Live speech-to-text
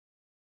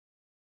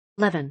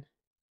11.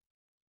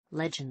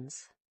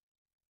 Legends.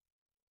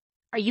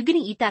 "Are you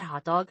going to eat that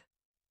hot dog?"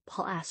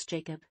 Paul asked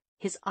Jacob,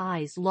 his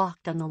eyes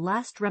locked on the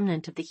last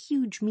remnant of the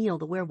huge meal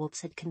the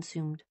werewolves had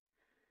consumed.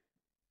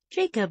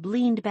 Jacob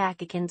leaned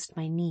back against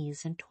my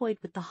knees and toyed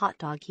with the hot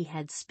dog he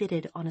had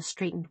spitted on a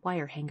straightened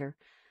wire hanger.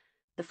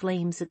 The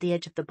flames at the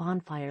edge of the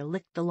bonfire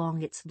licked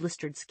along its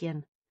blistered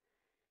skin.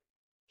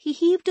 He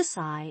heaved a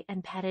sigh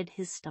and patted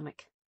his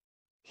stomach.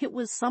 It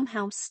was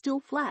somehow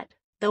still flat,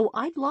 though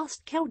I'd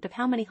lost count of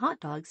how many hot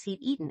dogs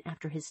he'd eaten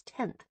after his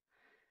 10th.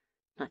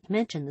 Not to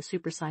mention the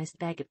supersized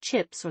bag of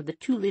chips or the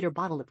 2-liter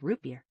bottle of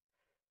root beer.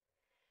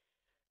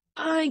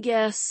 "I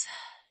guess,"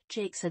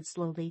 Jake said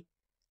slowly.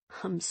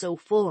 "I'm so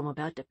full I'm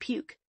about to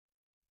puke.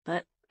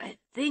 But I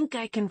think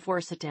I can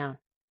force it down.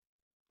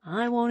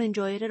 I won't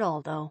enjoy it at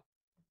all, though."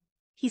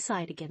 He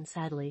sighed again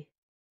sadly.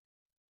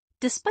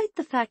 Despite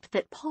the fact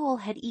that Paul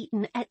had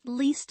eaten at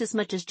least as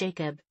much as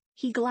Jacob,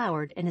 he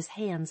glowered and his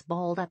hands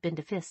balled up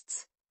into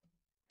fists.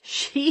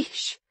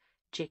 "Sheesh,"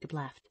 Jacob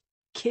laughed.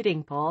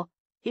 "Kidding, Paul.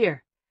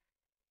 Here."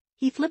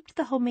 He flipped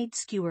the homemade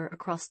skewer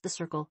across the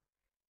circle.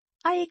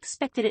 I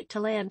expected it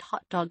to land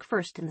hot dog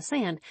first in the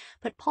sand,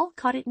 but Paul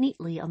caught it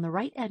neatly on the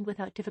right end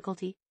without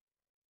difficulty.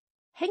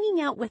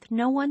 Hanging out with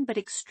no one but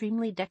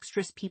extremely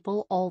dexterous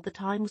people all the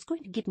time was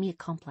going to give me a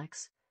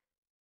complex.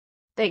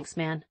 "Thanks,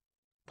 man,"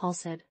 Paul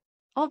said,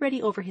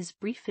 already over his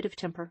brief fit of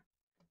temper.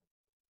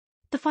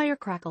 The fire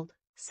crackled,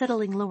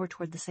 settling lower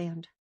toward the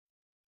sand.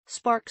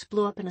 Sparks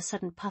blew up in a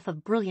sudden puff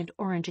of brilliant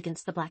orange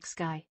against the black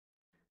sky.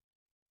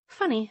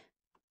 Funny,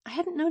 I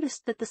hadn't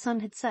noticed that the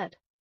sun had set.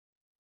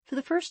 For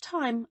the first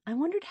time, I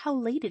wondered how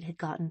late it had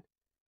gotten.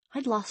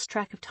 I'd lost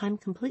track of time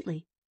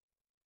completely.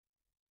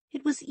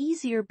 It was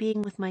easier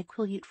being with my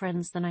Quileute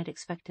friends than I'd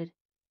expected.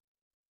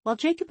 While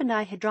Jacob and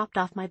I had dropped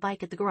off my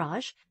bike at the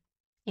garage,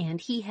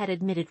 and he had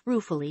admitted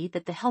ruefully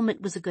that the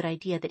helmet was a good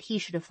idea that he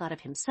should have thought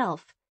of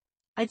himself,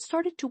 I'd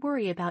started to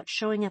worry about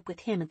showing up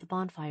with him at the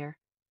bonfire,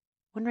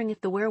 wondering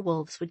if the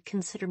werewolves would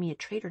consider me a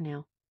traitor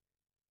now.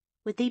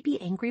 Would they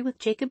be angry with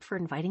Jacob for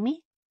inviting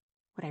me?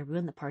 Would I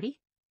ruin the party?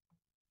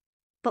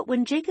 But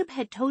when Jacob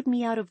had towed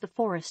me out of the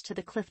forest to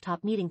the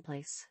cliff-top meeting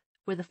place,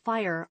 where the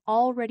fire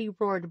already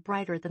roared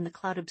brighter than the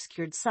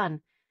cloud-obscured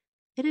sun,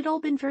 it had all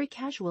been very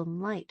casual and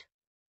light.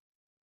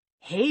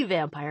 "Hey,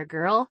 vampire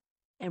girl,"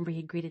 Embry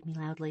had greeted me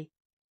loudly.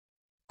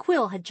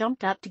 Quill had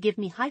jumped up to give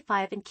me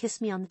high-five and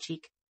kiss me on the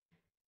cheek.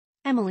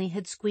 Emily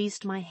had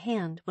squeezed my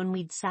hand when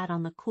we'd sat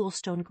on the cool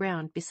stone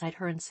ground beside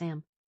her and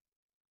Sam.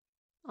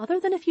 Other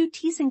than a few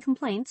teasing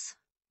complaints,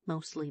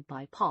 mostly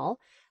by Paul,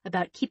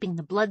 about keeping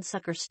the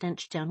bloodsucker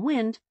stench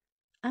downwind,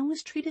 I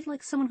was treated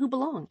like someone who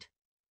belonged.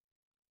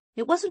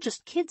 It wasn't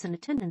just kids in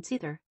attendance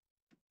either.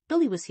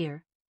 Billy was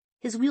here,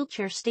 his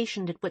wheelchair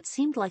stationed at what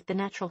seemed like the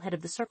natural head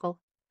of the circle.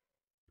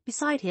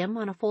 Beside him,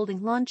 on a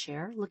folding lawn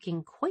chair,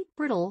 looking quite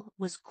brittle,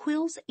 was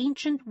Quill's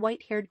ancient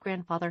white-haired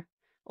grandfather,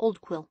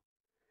 Old Quill.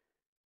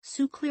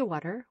 Sue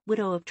Clearwater,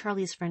 widow of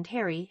Charlie's friend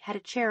Harry, had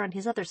a chair on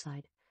his other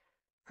side.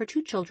 Her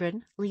 2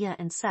 children, Leah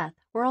and Seth,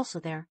 were also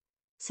there,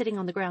 sitting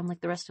on the ground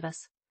like the rest of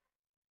us.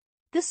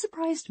 This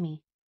surprised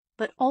me,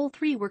 but all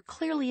 3 were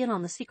clearly in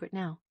on the secret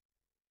now.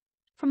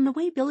 From the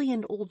way Billy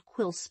and Old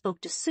Quill spoke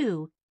to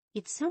Sue,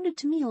 it sounded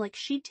to me like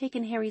she'd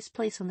taken Harry's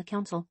place on the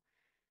council.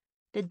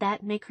 Did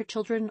that make her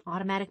children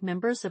automatic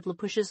members of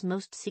LaPush's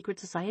most secret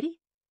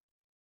society?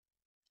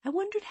 I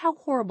wondered how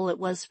horrible it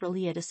was for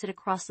Leah to sit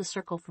across the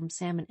circle from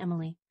Sam and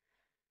Emily.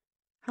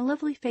 Her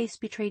lovely face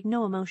betrayed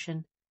no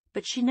emotion,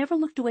 but she never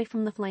looked away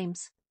from the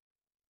flames.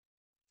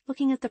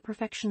 Looking at the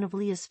perfection of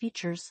Leah's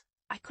features,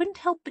 I couldn't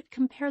help but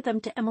compare them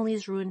to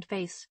Emily's ruined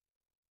face.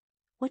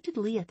 What did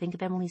Leah think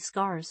of Emily's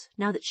scars,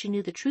 now that she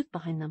knew the truth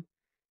behind them?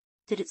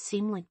 Did it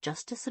seem like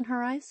justice in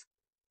her eyes?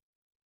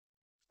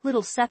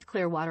 Little Seth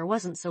Clearwater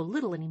wasn't so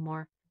little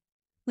anymore.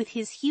 With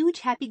his huge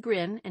happy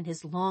grin and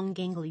his long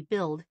gangly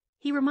build,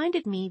 he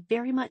reminded me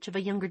very much of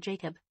a younger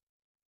Jacob.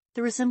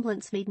 The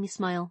resemblance made me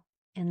smile,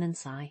 and then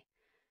sigh.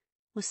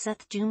 Was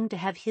Seth doomed to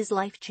have his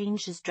life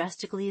changed as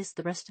drastically as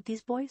the rest of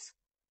these boys?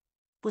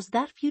 Was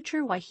that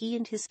future why he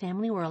and his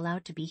family were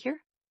allowed to be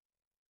here?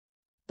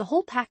 The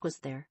whole pack was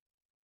there.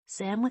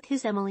 Sam with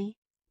his Emily,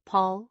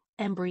 Paul,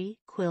 Embry,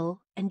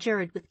 Quill, and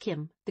Jared with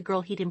Kim, the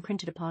girl he'd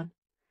imprinted upon.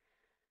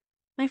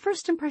 My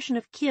first impression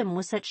of Kim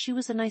was that she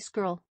was a nice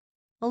girl,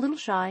 a little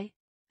shy,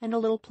 and a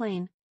little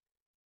plain.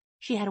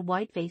 She had a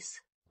wide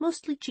face,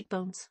 mostly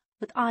cheekbones,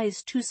 with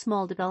eyes too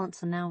small to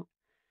balance them out.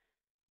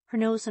 Her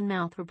nose and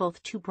mouth were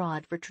both too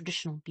broad for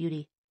traditional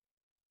beauty.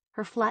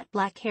 Her flat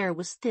black hair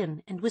was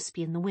thin and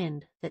wispy in the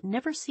wind that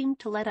never seemed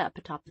to let up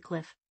atop the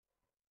cliff.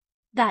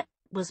 That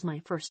was my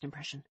first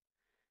impression.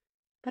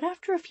 But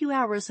after a few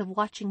hours of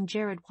watching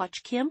Jared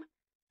watch Kim,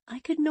 I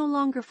could no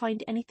longer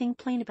find anything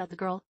plain about the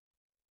girl.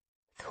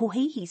 The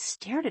way he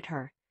stared at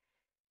her.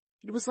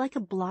 It was like a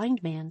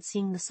blind man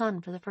seeing the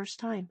sun for the first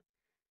time.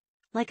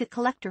 Like a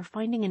collector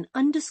finding an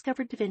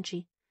undiscovered Da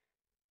Vinci.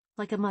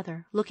 Like a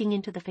mother looking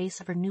into the face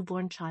of her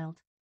newborn child.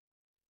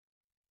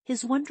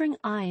 His wondering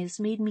eyes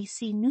made me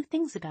see new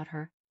things about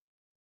her.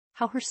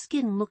 How her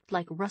skin looked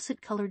like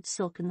russet-colored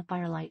silk in the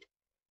firelight.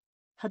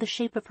 how the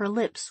shape of her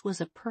lips was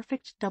a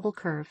perfect double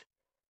curve,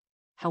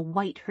 how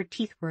white her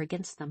teeth were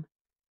against them,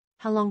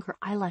 how long her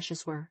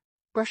eyelashes were,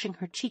 brushing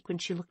her cheek when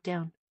she looked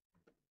down.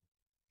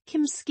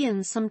 Kim's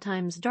skin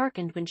sometimes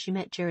darkened when she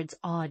met Jared's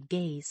odd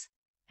gaze,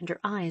 and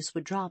her eyes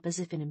would drop as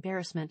if in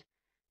embarrassment,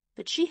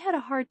 but she had a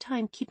hard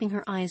time keeping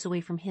her eyes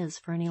away from his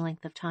for any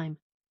length of time.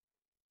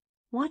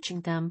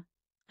 Watching them,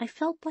 I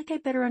felt like I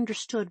better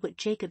understood what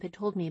Jacob had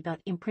told me about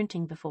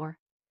imprinting before.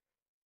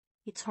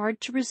 It's hard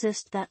to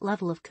resist that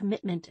level of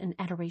commitment and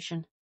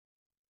adoration.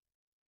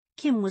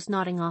 Kim was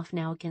nodding off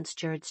now against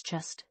Jared's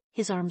chest,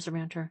 his arms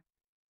around her.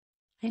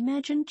 I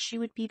imagined she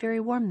would be very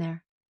warm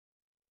there.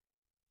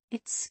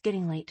 It's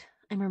getting late,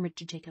 I murmured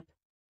to Jacob.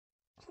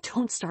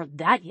 Don't start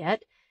that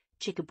yet,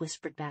 Jacob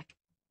whispered back,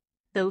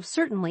 though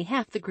certainly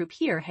half the group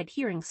here had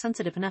hearing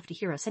sensitive enough to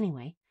hear us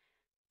anyway.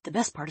 The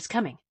best part is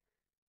coming.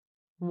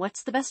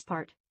 What's the best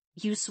part?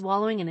 You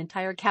swallowing an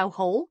entire cow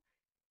whole?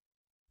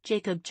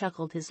 Jacob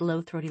chuckled his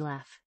low, throaty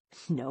laugh.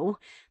 No,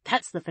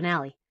 that's the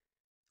finale.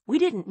 We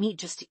didn't meet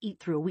just to eat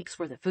through a week's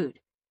worth of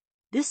food.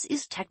 This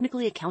is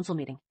technically a council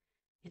meeting.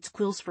 It's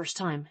Quill's first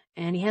time,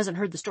 and he hasn't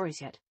heard the stories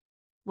yet.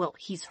 Well,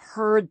 he's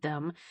heard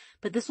them,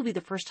 but this will be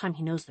the first time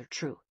he knows they're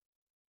true.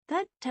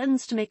 That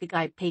tends to make a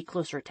guy pay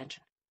closer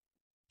attention.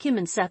 Kim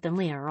and Seth and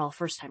Leah are all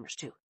first-timers,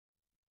 too.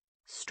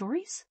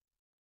 Stories?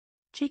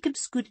 Jacob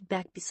scooted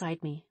back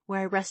beside me, where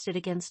I rested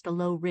against a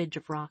low ridge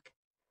of rock.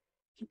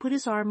 He put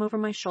his arm over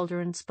my shoulder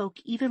and spoke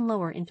even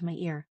lower into my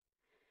ear.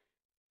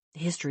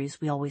 The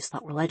histories we always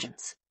thought were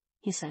legends,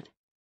 he said.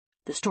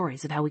 The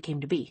stories of how we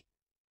came to be.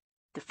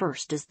 The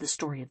first is the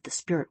story of the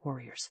spirit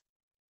warriors.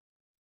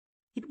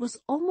 It was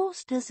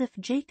almost as if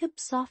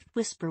Jacob's soft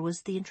whisper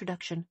was the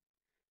introduction.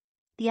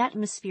 The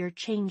atmosphere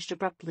changed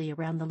abruptly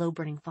around the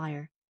low-burning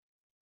fire.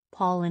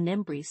 Paul and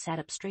Embry sat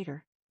up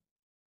straighter.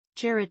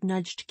 Jared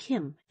nudged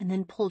Kim and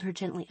then pulled her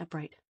gently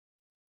upright.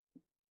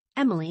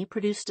 Emily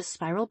produced a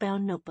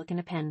spiral-bound notebook and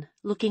a pen,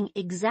 looking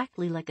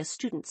exactly like a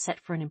student set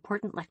for an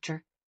important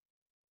lecture.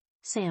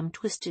 Sam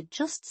twisted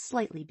just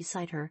slightly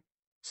beside her,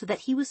 so that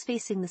he was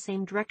facing the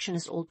same direction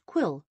as old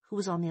Quill, who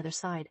was on the other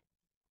side.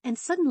 And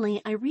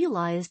suddenly I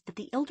realized that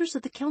the elders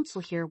of the council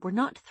here were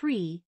not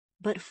 3,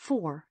 but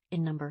 4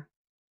 in number.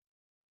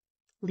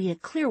 Leah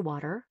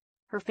Clearwater,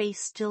 her face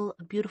still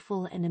a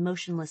beautiful and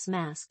emotionless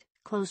mask,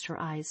 closed her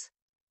eyes.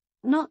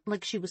 Not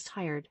like she was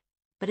tired,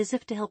 but as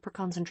if to help her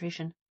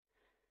concentration.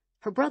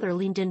 Her brother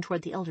leaned in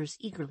toward the elders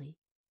eagerly.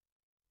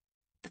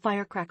 The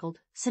fire crackled,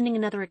 sending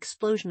another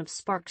explosion of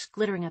sparks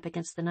glittering up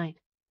against the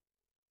night.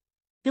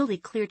 Billy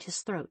cleared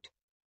his throat,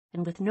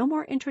 and with no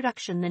more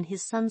introduction than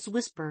his son's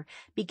whisper,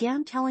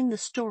 began telling the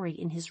story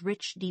in his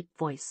rich, deep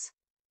voice.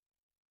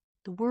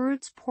 The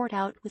words poured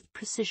out with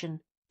precision,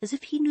 as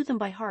if he knew them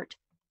by heart,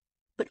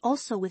 but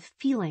also with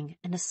feeling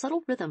and a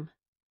subtle rhythm,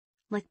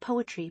 like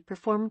poetry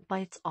performed by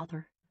its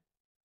author.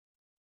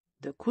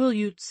 The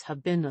Quileutes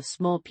have been a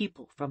small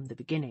people from the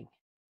beginning,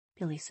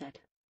 Billy said.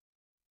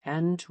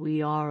 And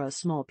we are a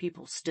small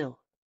people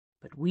still,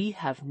 but we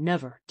have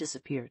never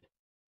disappeared.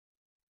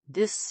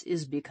 This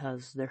is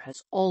because there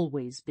has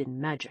always been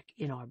magic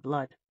in our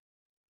blood.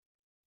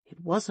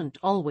 It wasn't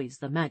always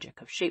the magic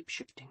of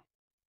shape-shifting.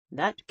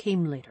 That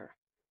came later.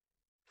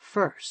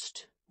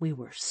 First, we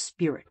were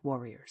spirit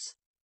warriors.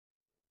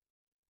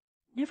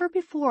 Never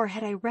before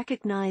had I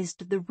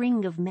recognized the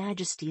ring of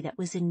majesty that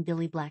was in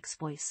Billy Black's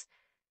voice,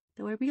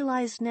 though I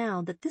realized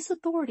now that this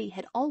authority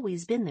had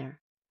always been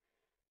there.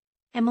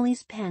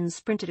 Emily's pen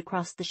sprinted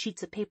across the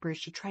sheets of paper as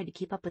she tried to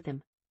keep up with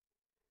him.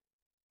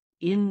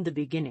 In the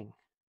beginning,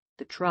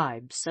 the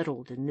tribe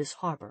settled in this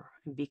harbor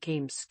and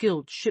became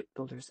skilled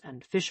shipbuilders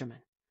and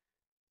fishermen.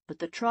 But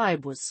the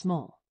tribe was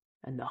small,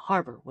 and the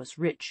harbor was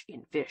rich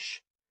in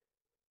fish.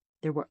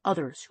 There were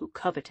others who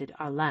coveted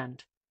our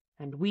land,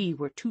 and we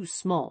were too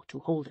small to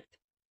hold it.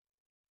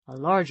 A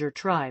larger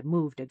tribe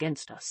moved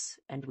against us,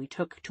 and we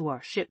took to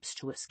our ships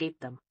to escape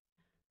them.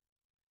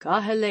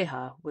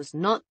 Kaheleha was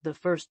not the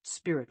first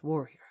spirit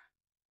warrior,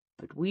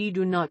 but we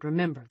do not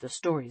remember the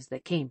stories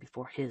that came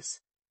before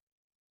his.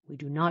 We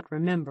do not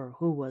remember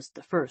who was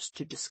the first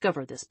to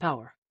discover this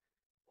power,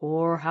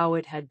 or how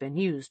it had been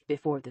used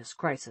before this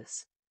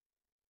crisis.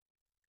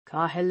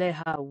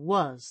 Kaheleha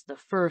was the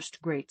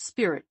first great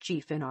spirit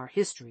chief in our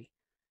history.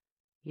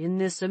 In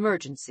this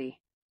emergency,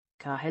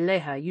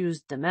 Kaheleha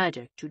used the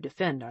magic to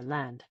defend our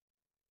land.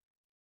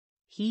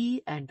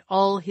 He and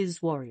all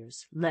his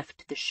warriors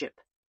left the ship,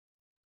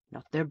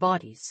 not their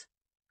bodies,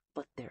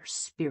 but their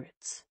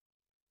spirits.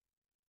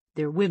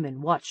 Their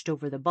women watched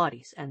over the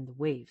bodies and the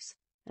waves,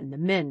 and the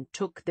men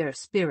took their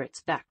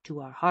spirits back to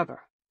our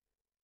harbor.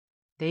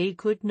 They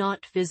could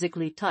not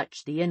physically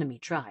touch the enemy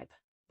tribe,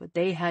 but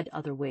they had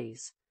other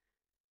ways.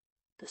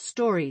 The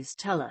stories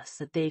tell us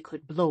that they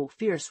could blow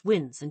fierce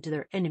winds into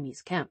their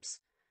enemies' camps.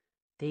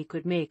 They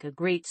could make a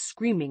great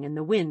screaming in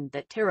the wind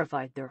that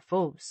terrified their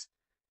foes.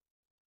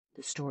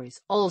 The stories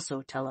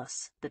also tell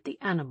us that the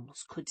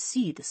animals could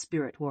see the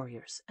spirit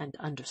warriors and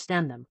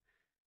understand them.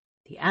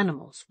 The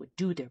animals would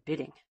do their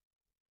bidding.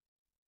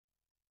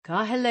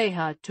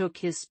 Kaheleha took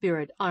his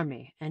spirit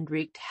army and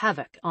wreaked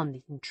havoc on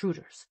the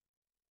intruders.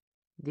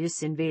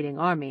 This invading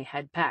army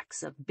had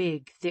packs of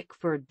big,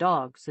 thick-furred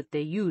dogs that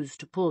they used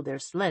to pull their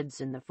sleds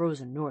in the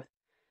frozen north.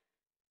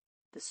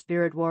 The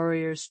spirit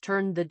warriors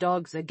turned the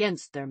dogs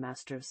against their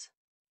masters,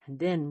 and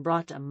then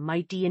brought a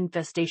mighty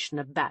infestation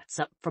of bats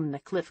up from the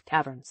cliff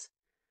caverns.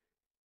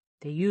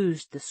 They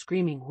used the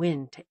screaming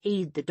wind to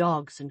aid the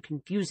dogs in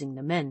confusing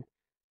the men.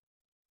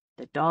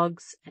 The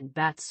dogs and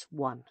bats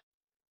won.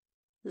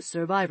 The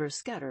survivors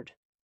scattered,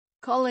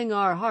 calling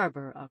our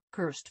harbor a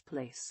cursed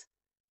place.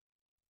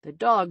 The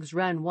dogs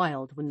ran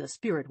wild when the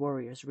spirit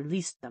warriors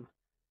released them.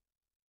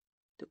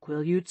 The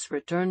Quileutes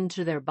returned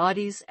to their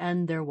bodies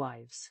and their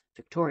wives,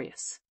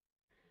 victorious.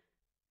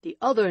 The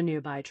other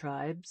nearby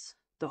tribes,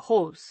 the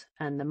Hos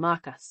and the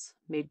Macas,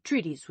 made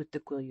treaties with the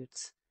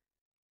Quileutes.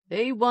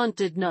 They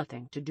wanted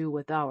nothing to do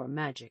with our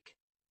magic.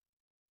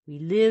 We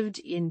lived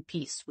in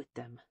peace with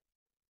them.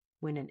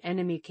 When an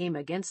enemy came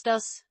against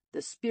us,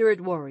 the spirit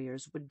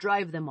warriors would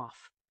drive them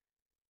off.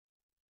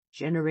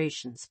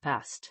 Generations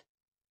passed.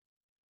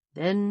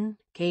 Then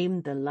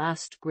came the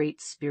last great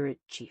spirit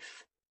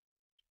chief,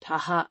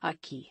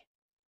 Taha-Aki.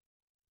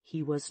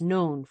 He was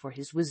known for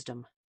his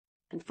wisdom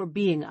and for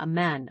being a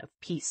man of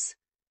peace.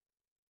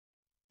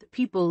 The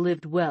people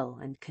lived well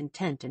and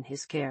content in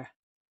his care.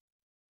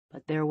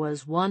 But there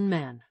was one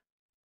man,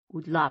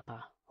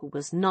 Utlapa, who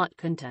was not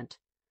content.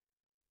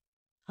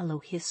 A low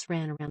hiss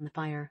ran around the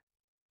fire.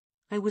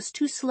 I was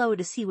too slow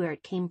to see where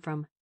it came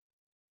from.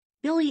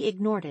 Billy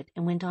ignored it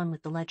and went on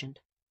with the legend.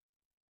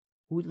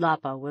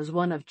 Utlapa was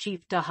one of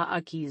Chief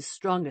Taha-Aki's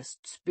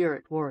strongest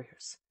spirit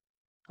warriors.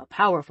 A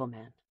powerful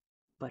man,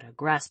 but a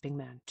grasping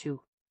man,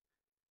 too.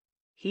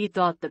 He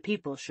thought the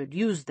people should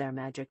use their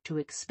magic to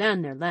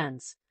expand their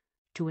lands,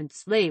 to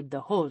enslave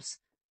the Hos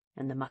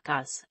and the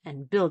Macas,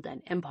 and build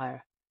an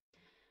empire.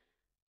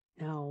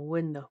 Now,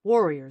 when the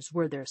warriors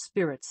were their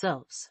spirit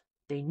selves,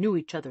 they knew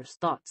each other's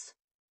thoughts.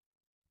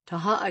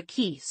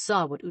 Taha-Aki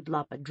saw what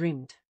Utlapa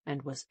dreamed,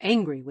 and was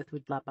angry with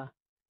Utlapa.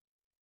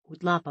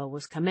 Utlapa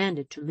was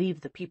commanded to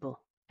leave the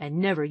people, and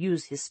never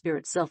use his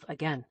spirit self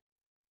again.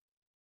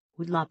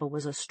 Utlapa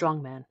was a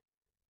strong man,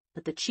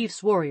 but the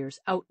chief's warriors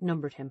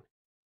outnumbered him.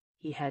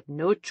 He had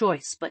no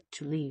choice but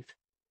to leave.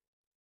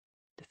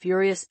 The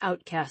furious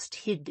outcast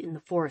hid in the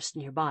forest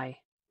nearby,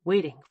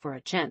 waiting for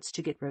a chance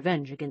to get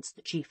revenge against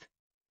the chief.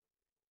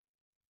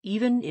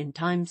 Even in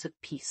times of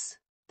peace,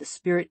 the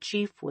spirit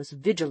chief was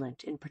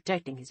vigilant in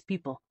protecting his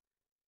people.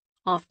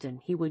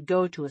 Often he would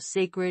go to a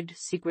sacred,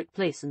 secret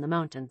place in the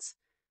mountains.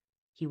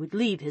 He would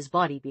leave his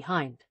body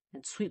behind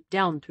and sweep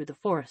down through the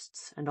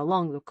forests and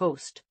along the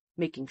coast,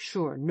 making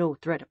sure no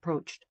threat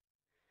approached.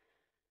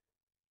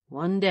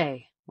 One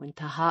day, when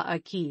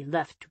Taha-Aki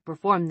left to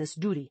perform this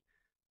duty,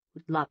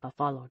 Utlapa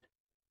followed.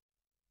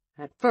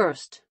 At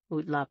first,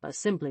 Utlapa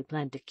simply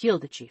planned to kill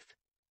the chief,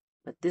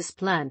 but this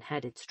plan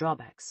had its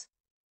drawbacks.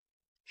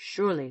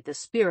 Surely the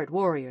spirit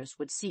warriors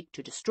would seek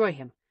to destroy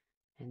him,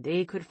 and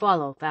they could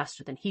follow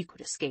faster than he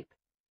could escape.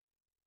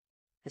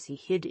 As he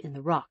hid in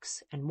the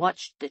rocks and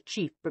watched the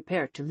chief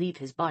prepare to leave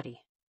his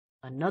body,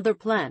 another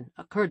plan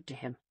occurred to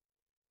him.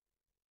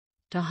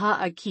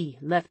 Taha-Aki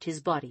left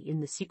his body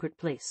in the secret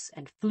place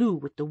and flew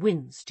with the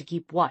winds to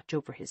keep watch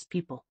over his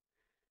people.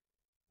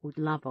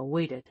 Utlapa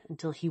waited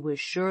until he was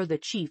sure the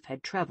chief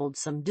had traveled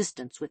some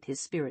distance with his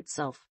spirit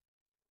self.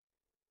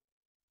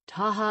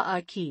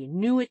 Taha-Aki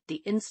knew it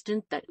the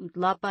instant that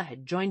Utlapa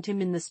had joined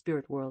him in the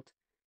spirit world,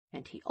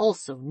 and he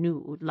also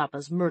knew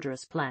Utlapa's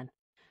murderous plan.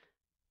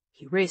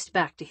 He raced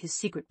back to his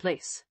secret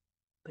place,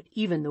 but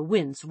even the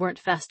winds weren't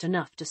fast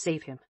enough to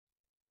save him.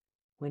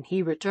 When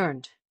he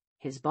returned,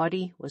 his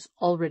body was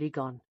already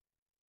gone.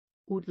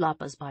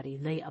 Utlapa's body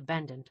lay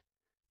abandoned,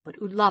 but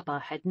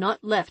Utlapa had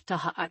not left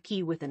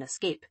Taha-Aki with an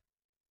escape.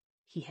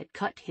 He had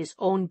cut his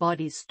own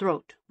body's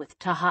throat with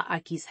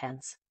Taha-Aki's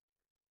hands.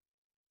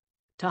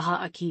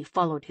 Taha-Aki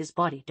followed his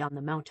body down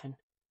the mountain.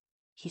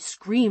 He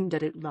screamed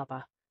at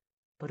Utlapa,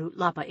 but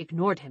Utlapa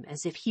ignored him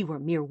as if he were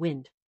mere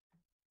wind.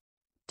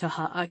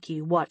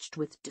 Taha-Aki watched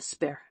with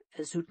despair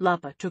as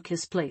Utlapa took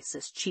his place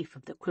as chief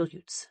of the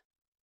Quileutes.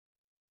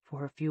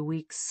 For a few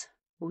weeks,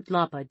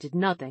 Utlapa did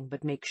nothing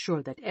but make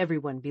sure that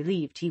everyone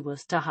believed he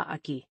was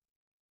Taha-Aki.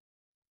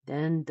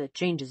 Then the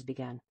changes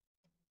began.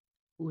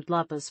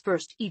 Utlapa's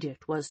first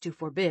edict was to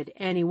forbid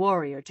any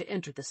warrior to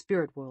enter the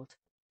spirit world.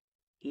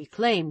 He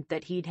claimed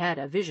that he'd had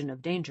a vision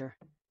of danger,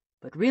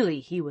 but really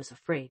he was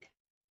afraid.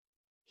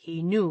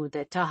 He knew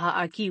that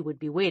Taha-Aki would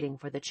be waiting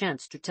for the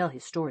chance to tell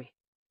his story.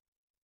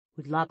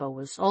 Utlapa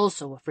was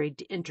also afraid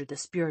to enter the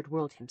spirit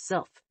world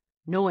himself,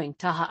 knowing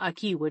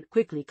Taha-Aki would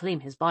quickly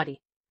claim his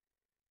body.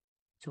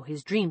 So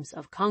his dreams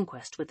of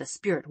conquest with a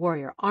spirit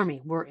warrior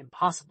army were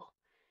impossible,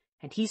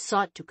 and he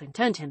sought to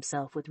content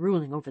himself with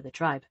ruling over the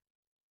tribe.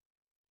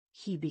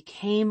 He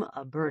became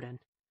a burden,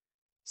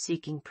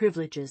 seeking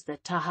privileges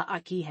that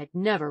Taha-Aki had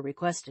never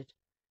requested,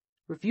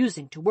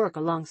 refusing to work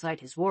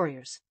alongside his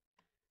warriors,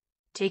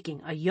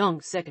 taking a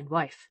young second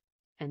wife,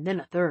 and then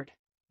a third,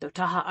 though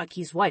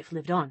Taha-Aki's wife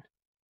lived on,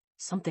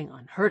 something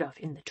unheard of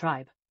in the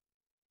tribe.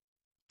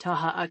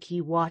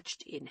 Tahaaki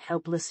watched in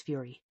helpless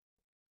fury.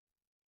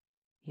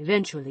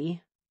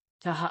 Eventually,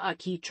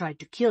 Tahaaki tried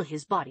to kill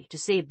his body to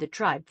save the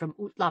tribe from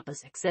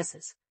Utlapa's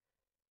excesses.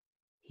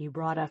 He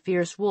brought a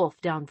fierce wolf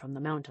down from the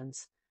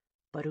mountains,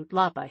 but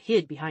Utlapa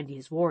hid behind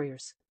his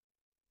warriors.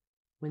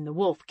 When the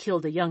wolf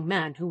killed a young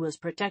man who was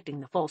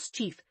protecting the false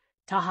chief,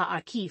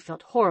 Tahaaki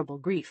felt horrible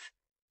grief.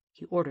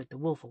 He ordered the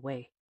wolf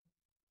away.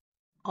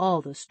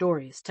 All the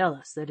stories tell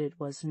us that it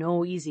was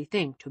no easy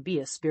thing to be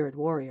a spirit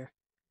warrior.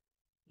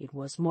 It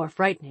was more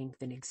frightening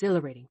than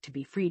exhilarating to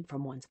be freed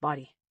from one's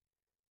body.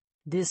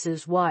 This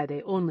is why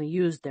they only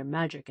used their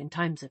magic in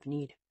times of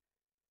need.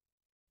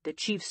 The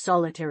chief's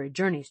solitary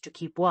journeys to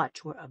keep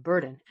watch were a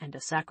burden and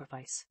a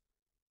sacrifice.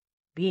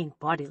 Being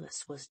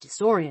bodiless was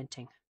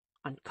disorienting,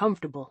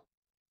 uncomfortable,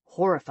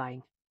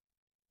 horrifying.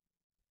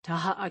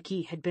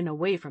 Tahaaki had been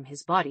away from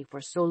his body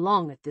for so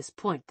long at this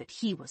point that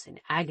he was in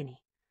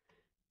agony.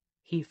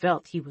 He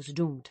felt he was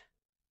doomed,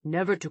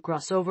 never to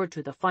cross over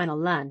to the final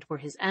land where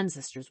his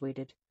ancestors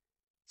waited,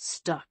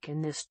 stuck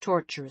in this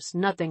torturous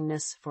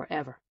nothingness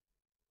forever.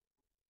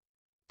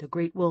 The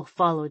great wolf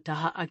followed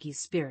Tahaaki's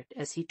spirit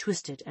as he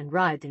twisted and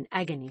writhed in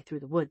agony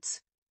through the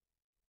woods.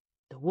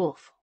 The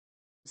wolf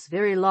was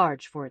very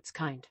large for its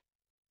kind,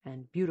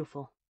 and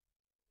beautiful.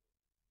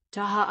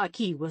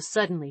 Tahaaki was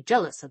suddenly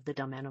jealous of the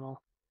dumb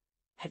animal.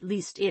 At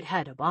least it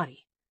had a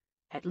body.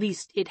 At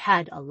least it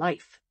had a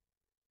life.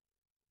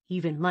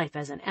 Even life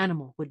as an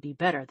animal would be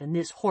better than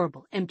this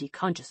horrible empty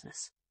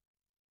consciousness.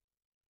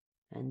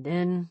 And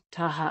then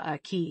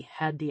Tahaaki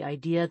had the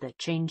idea that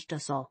changed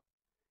us all.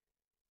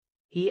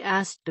 He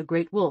asked the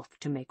great wolf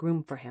to make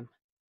room for him,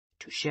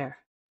 to share.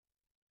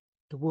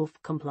 The wolf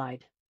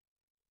complied.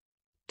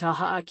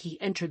 Tahaaki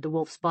entered the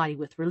wolf's body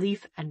with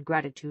relief and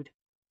gratitude.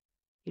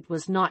 It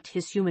was not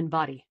his human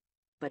body,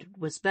 but it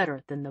was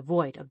better than the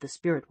void of the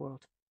spirit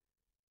world.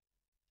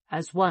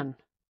 As one,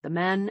 the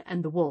man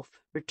and the wolf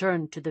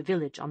returned to the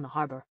village on the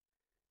harbor.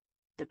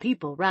 The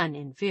people ran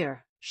in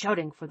fear,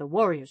 shouting for the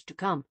warriors to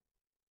come.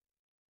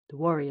 The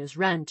warriors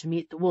ran to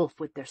meet the wolf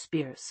with their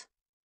spears.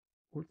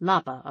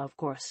 Utlapa, of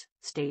course,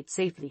 stayed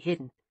safely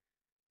hidden.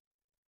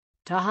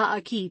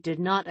 Tahaaki did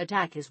not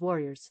attack his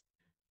warriors.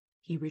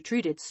 He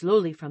retreated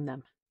slowly from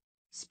them,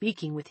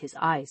 speaking with his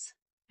eyes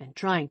and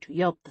trying to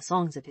yelp the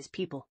songs of his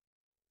people.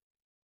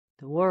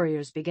 The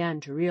warriors began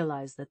to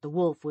realize that the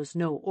wolf was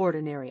no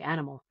ordinary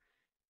animal,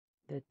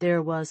 that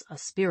there was a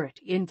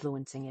spirit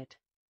influencing it.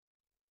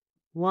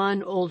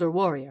 One older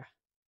warrior,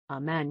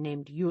 a man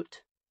named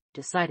Yut,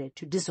 decided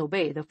to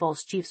disobey the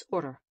false chief's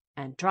order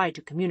and try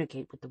to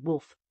communicate with the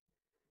wolf.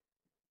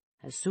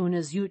 As soon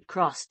as Yut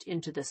crossed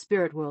into the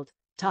spirit world,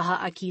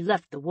 Tahaaki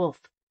left the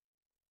wolf.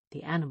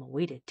 The animal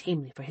waited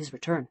tamely for his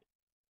return,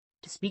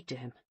 to speak to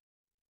him.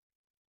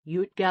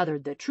 Yut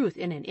gathered the truth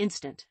in an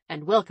instant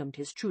and welcomed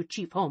his true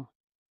chief home.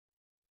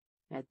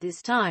 At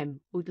this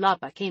time,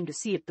 Utlapa came to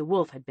see if the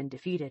wolf had been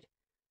defeated.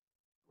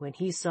 When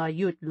he saw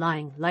Yut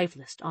lying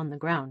lifeless on the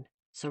ground,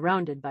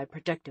 surrounded by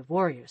protective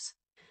warriors,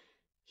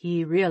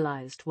 he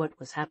realized what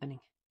was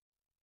happening.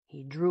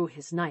 He drew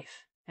his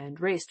knife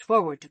and raced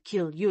forward to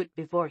kill Yut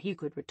before he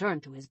could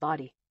return to his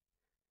body.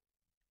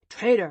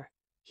 "Traitor!"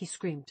 he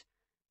screamed,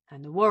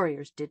 and the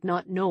warriors did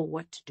not know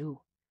what to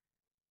do.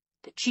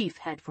 The chief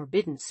had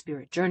forbidden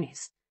spirit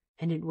journeys,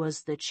 and it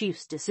was the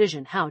chief's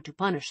decision how to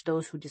punish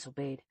those who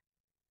disobeyed.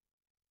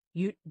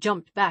 Yut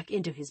jumped back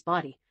into his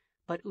body,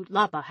 but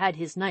Utlapa had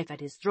his knife at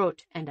his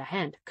throat and a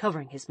hand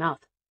covering his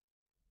mouth.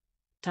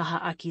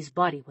 Tahaaki's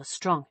body was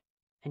strong,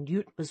 and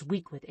Yut was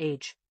weak with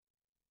age.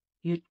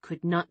 Yut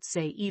could not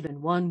say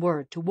even one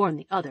word to warn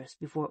the others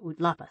before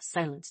Utlapa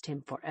silenced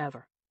him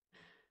forever.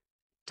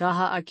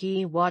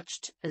 Tahaaki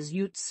watched as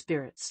Yut's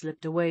spirit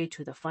slipped away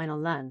to the final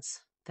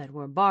lands that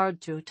were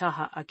barred to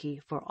Tahaaki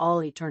for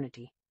all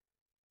eternity.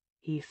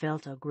 He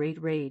felt a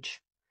great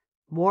rage,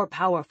 more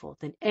powerful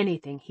than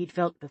anything he'd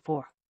felt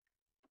before.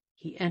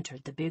 He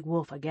entered the big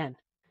wolf again,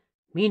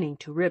 meaning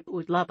to rip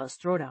Utlapa's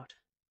throat out.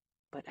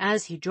 But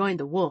as he joined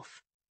the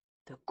wolf,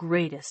 the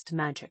greatest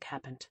magic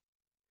happened.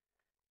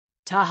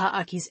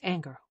 Tahaaki's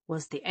anger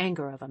was the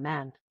anger of a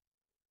man.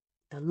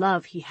 The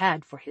love he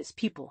had for his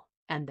people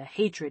and the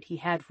hatred he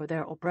had for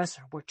their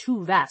oppressor were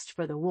too vast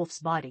for the wolf's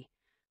body,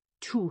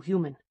 too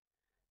human.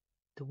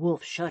 The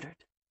wolf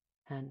shuddered,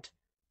 and,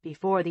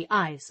 before the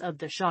eyes of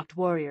the shocked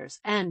warriors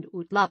and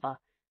Utlapa,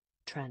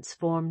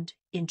 transformed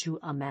into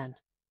a man.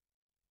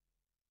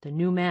 The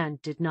new man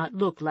did not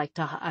look like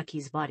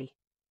Tahaaki's body.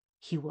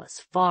 He was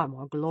far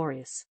more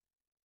glorious.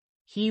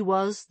 He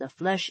was the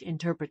flesh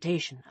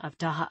interpretation of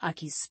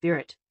Tahaaki's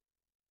spirit.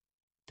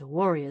 The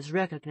warriors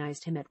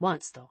recognized him at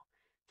once, though,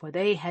 for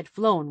they had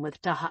flown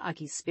with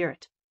Tahaaki's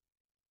spirit.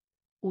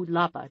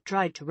 Utlapa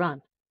tried to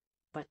run,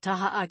 but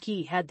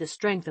Tahaaki had the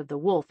strength of the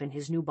wolf in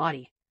his new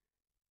body.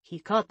 He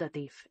caught the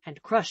thief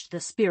and crushed the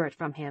spirit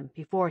from him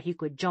before he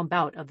could jump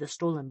out of the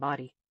stolen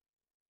body.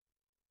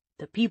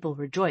 The people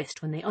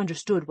rejoiced when they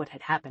understood what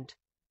had happened.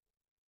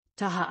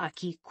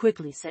 Tahaaki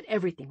quickly set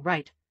everything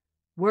right,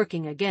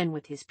 working again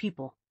with his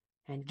people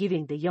and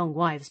giving the young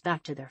wives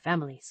back to their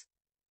families.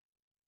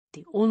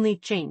 The only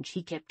change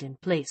he kept in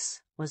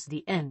place was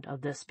the end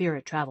of the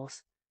spirit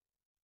travels.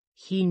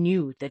 He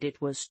knew that it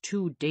was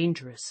too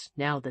dangerous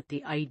now that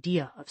the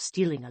idea of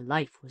stealing a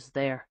life was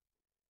there.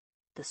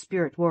 The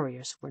spirit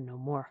warriors were no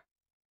more.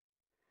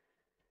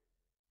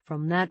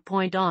 From that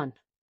point on,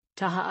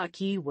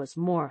 Taha'aki was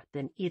more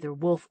than either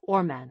wolf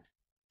or man.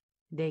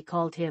 They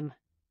called him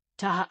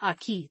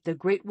Taha'aki the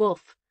Great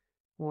Wolf,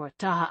 or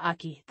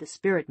Taha'aki the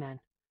Spirit Man.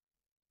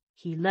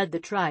 He led the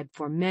tribe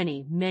for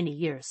many, many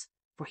years,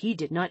 for he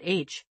did not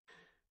age.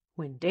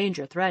 When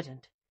danger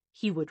threatened,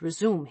 he would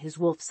resume his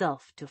wolf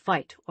self to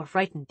fight or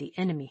frighten the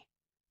enemy.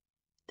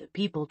 The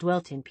people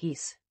dwelt in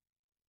peace.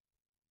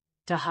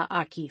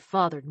 Taha'aki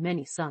fathered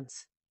many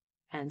sons,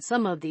 and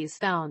some of these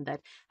found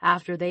that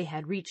after they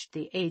had reached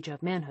the age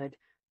of manhood,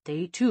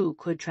 they too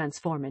could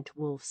transform into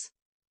wolves.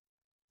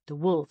 The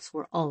wolves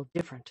were all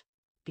different,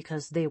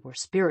 because they were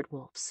spirit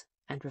wolves,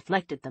 and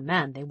reflected the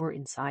man they were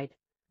inside.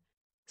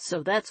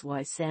 "So that's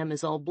why Sam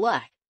is all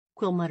black,"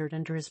 Quill muttered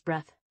under his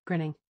breath,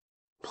 grinning.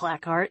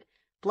 "Black heart,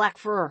 black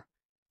fur."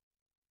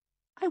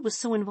 I was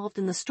so involved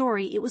in the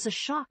story, it was a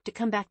shock to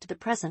come back to the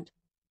present,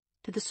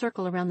 to the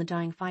circle around the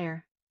dying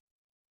fire.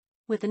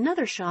 With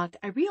another shock,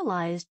 I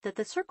realized that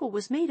the circle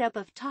was made up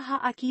of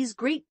Taha'aki's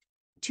great,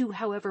 to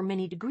however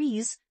many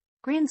degrees,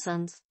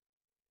 grandsons.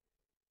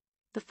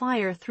 The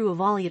fire threw a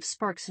volley of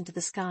sparks into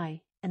the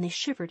sky, and they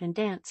shivered and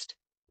danced,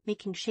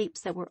 making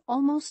shapes that were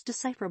almost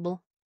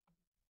decipherable.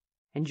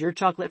 "And your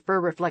chocolate fur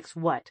reflects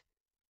what?"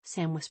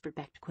 Sam whispered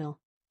back to Quill.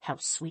 "How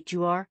sweet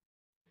you are."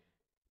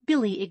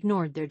 Billy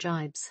ignored their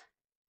jibes.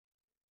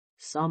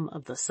 "Some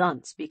of the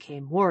sons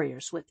became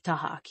warriors with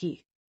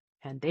Taha'aki,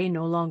 and they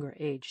no longer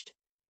aged.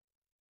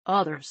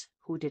 Others,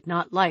 who did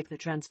not like the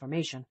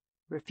transformation,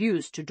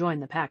 refused to join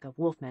the pack of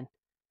wolfmen.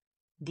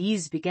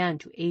 These began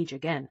to age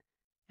again,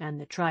 and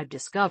the tribe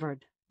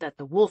discovered that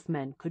the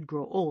wolfmen could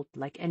grow old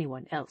like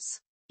anyone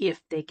else,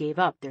 if they gave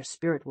up their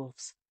spirit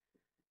wolves.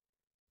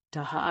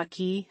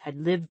 Taha'aki had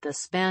lived the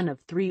span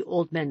of 3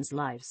 old men's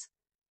lives.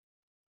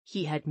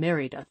 He had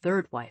married a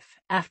 3rd wife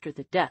after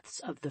the deaths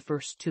of the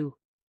first 2,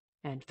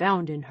 and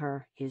found in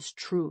her his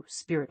true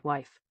spirit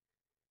wife.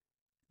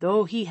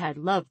 Though he had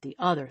loved the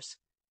others,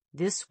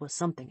 this was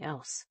something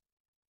else.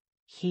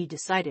 He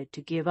decided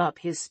to give up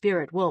his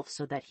spirit wolf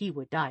so that he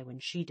would die when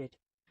she did.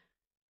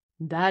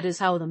 That is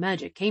how the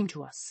magic came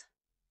to us,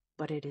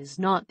 but it is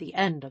not the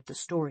end of the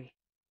story."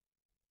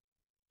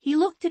 He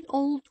looked at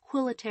old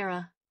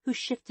Quillatera, who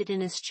shifted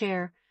in his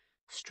chair,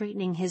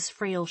 straightening his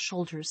frail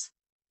shoulders.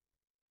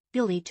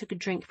 Billy took a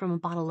drink from a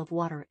bottle of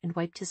water and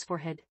wiped his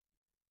forehead.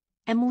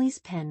 Emily's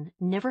pen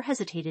never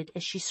hesitated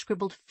as she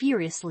scribbled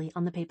furiously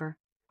on the paper.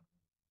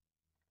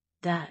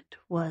 "That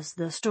was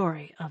the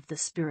story of the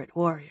spirit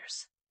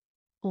warriors,"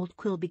 Old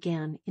Quill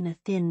began in a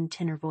thin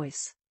tenor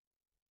voice.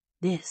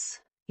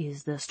 "This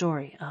is the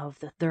story of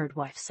the 3rd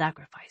wife's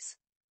sacrifice.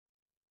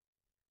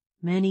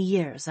 Many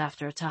years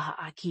after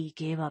Taha'aki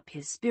gave up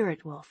his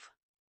spirit wolf,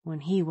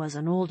 when he was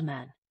an old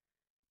man,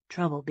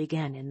 trouble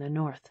began in the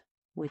north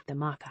with the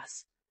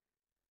Makas.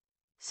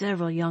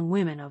 Several young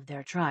women of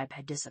their tribe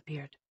had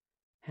disappeared,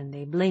 and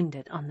they blamed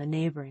it on the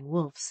neighboring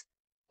wolves,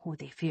 who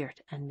they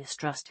feared and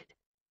mistrusted.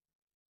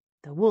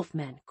 The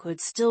wolfmen could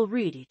still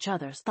read each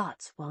other's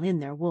thoughts while in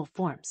their wolf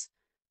forms,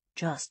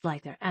 just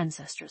like their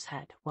ancestors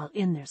had while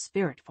in their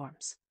spirit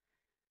forms.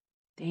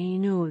 They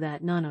knew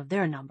that none of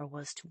their number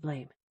was to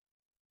blame.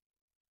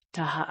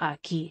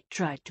 Taha'aki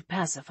tried to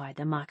pacify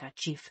the Maka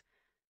chief,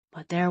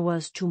 but there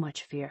was too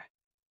much fear.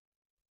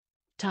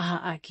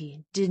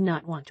 Taha'aki did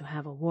not want to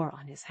have a war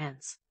on his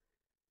hands.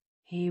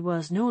 He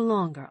was no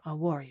longer a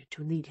warrior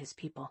to lead his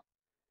people.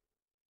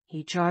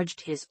 He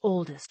charged his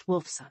oldest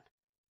wolf son,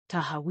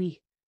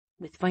 Tahawi,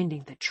 with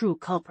finding the true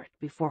culprit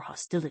before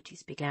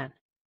hostilities began.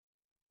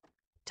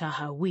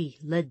 Tahawi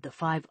led the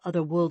 5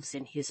 other wolves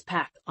in his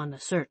pack on a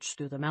search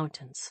through the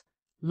mountains,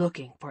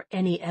 looking for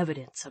any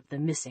evidence of the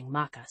missing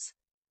Makas.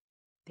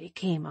 They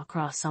came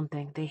across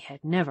something they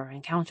had never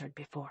encountered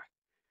before.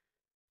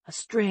 A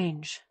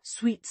strange,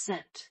 sweet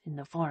scent in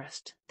the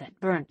forest that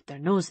burned their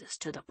noses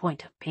to the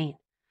point of pain.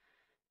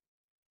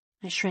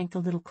 I shrank a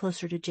little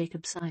closer to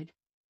Jacob's side.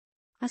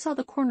 I saw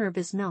the corner of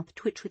his mouth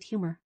twitch with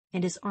humor,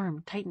 and his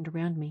arm tightened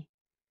around me.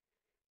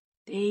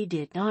 They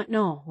did not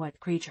know what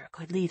creature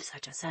could leave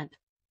such a scent,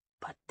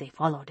 but they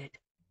followed it.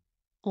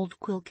 Old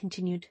Quill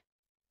continued.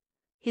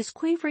 His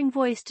quavering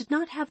voice did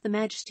not have the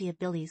majesty of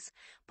Billy's,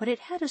 but it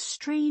had a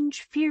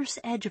strange, fierce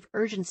edge of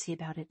urgency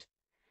about it.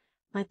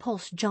 My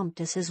pulse jumped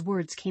as his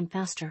words came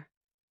faster.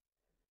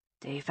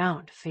 They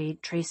found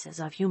faint traces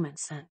of human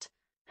scent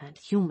and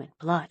human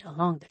blood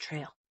along the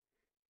trail.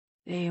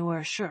 They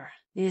were sure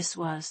this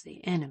was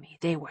the enemy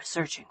they were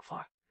searching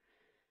for.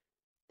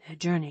 The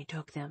journey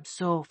took them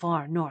so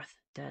far north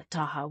that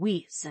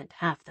Tahawi sent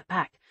half the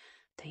pack,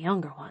 the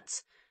younger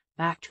ones,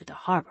 back to the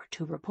harbor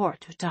to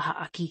report to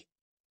Taha'aki.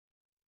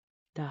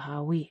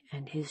 Tahawi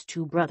and his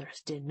 2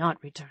 brothers did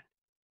not return.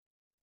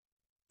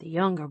 The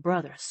younger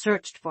brothers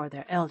searched for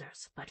their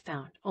elders, but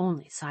found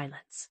only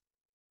silence.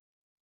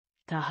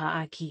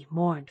 Taha'aki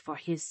mourned for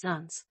his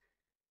sons.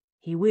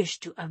 He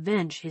wished to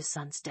avenge his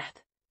son's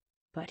death,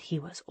 but he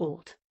was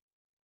old.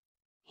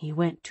 He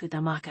went to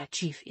the Maka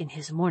chief in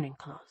his mourning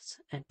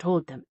clothes and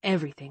told them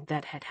everything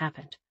that had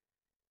happened.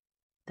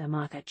 The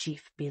Maka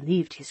chief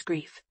believed his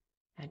grief,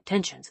 and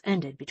tensions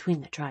ended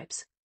between the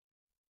tribes.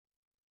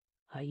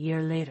 A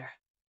year later,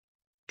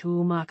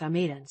 2 Maka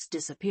maidens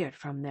disappeared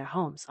from their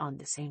homes on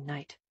the same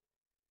night.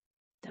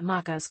 The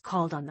Makas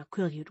called on the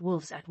Quileute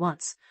wolves at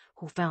once,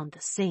 who found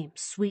the same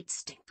sweet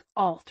stink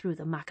all through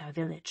the Maka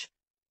village.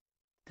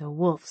 The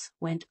wolves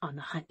went on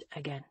the hunt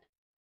again.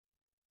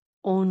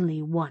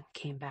 Only one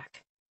came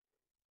back.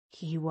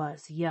 He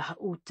was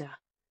Yahauta,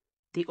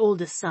 the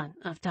oldest son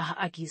of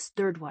Tahaaki's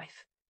third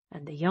wife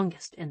and the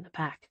youngest in the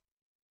pack.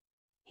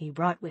 He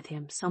brought with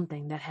him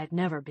something that had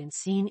never been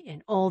seen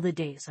in all the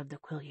days of the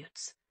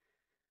Quileutes,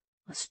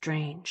 a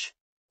strange,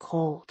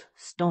 cold,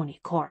 stony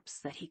corpse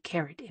that he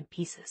carried in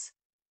pieces.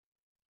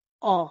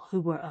 All who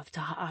were of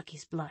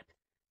Tahaaki's blood,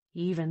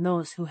 even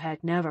those who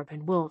had never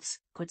been wolves,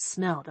 could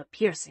smell the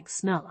piercing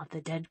smell of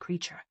the dead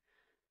creature.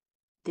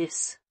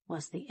 This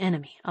was the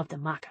enemy of the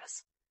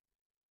Makas.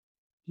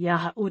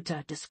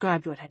 Yahauta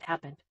described what had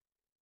happened.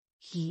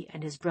 He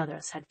and his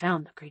brothers had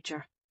found the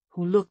creature,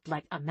 who looked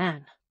like a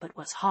man but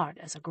was hard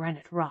as a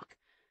granite rock,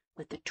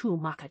 with the 2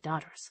 Maka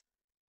daughters.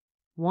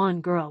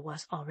 One girl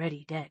was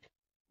already dead,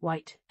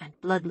 white and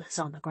bloodless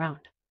on the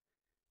ground.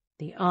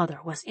 The other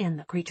was in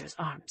the creature's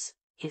arms,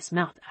 his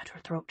mouth at her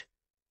throat.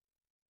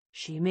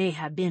 She may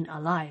have been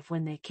alive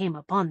when they came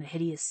upon the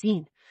hideous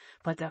scene,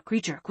 but the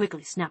creature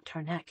quickly snapped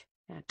her neck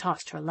and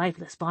tossed her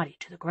lifeless body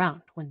to the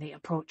ground when they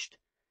approached.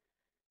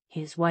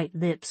 His white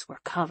lips were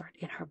covered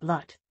in her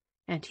blood,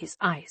 and his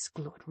eyes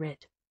glowed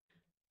red.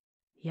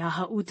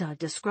 Yahauta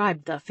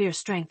described the fierce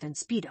strength and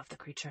speed of the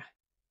creature.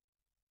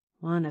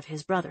 One of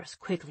his brothers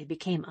quickly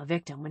became a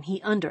victim when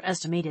he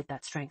underestimated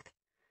that strength.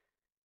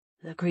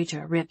 The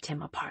creature ripped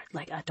him apart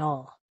like a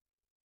doll.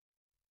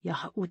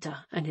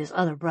 Yahauta and his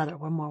other brother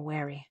were more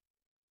wary.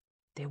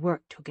 They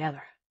worked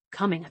together,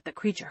 coming at the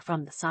creature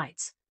from the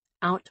sides,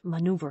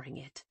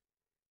 outmaneuvering it.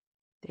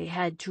 They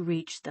had to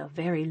reach the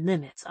very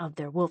limits of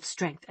their wolf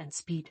strength and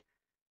speed,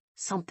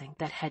 something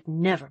that had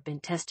never been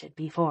tested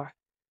before.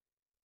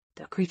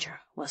 The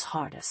creature was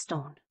hard as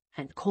stone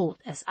and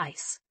cold as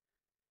ice.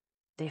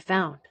 They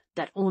found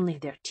that only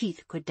their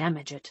teeth could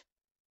damage it.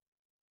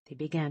 They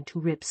began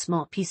to rip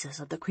small pieces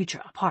of the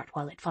creature apart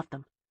while it fought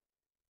them.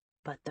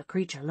 But the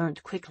creature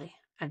learned quickly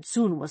and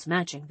soon was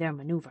matching their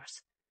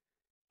maneuvers.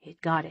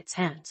 It got its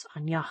hands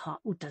on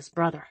Yahauta's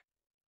brother.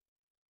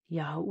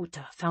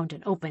 Yahauta found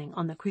an opening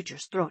on the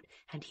creature's throat,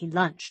 and he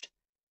lunged.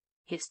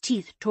 His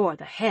teeth tore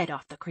the head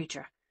off the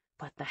creature,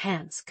 but the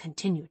hands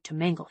continued to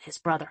mangle his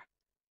brother.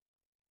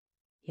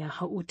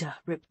 Yahauta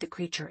ripped the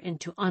creature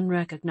into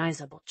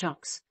unrecognizable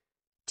chunks,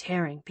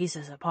 tearing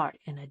pieces apart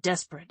in a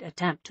desperate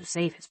attempt to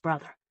save his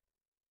brother.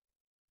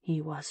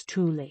 He was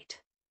too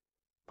late,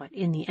 but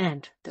in the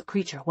end the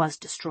creature was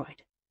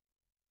destroyed.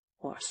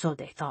 Or so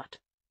they thought.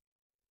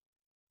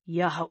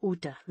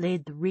 Yahauta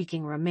laid the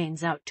reeking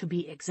remains out to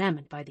be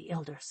examined by the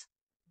elders.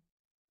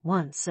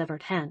 One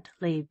severed hand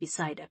lay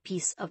beside a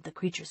piece of the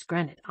creature's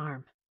granite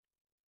arm.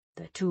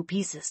 The 2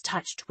 pieces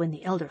touched when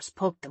the elders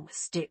poked them with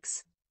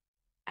sticks,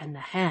 and the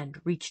hand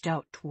reached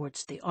out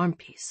towards the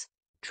armpiece,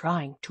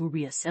 trying to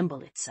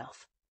reassemble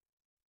itself.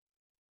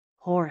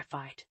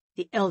 Horrified,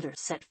 the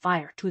elders set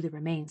fire to the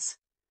remains.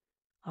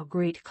 A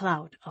great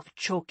cloud of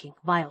choking,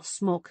 vile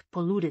smoke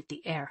polluted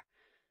the air.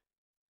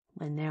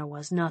 When there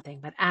was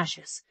nothing but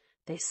ashes,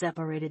 they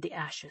separated the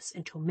ashes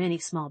into many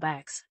small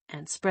bags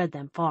and spread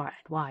them far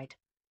and wide,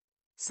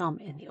 some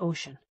in the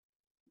ocean,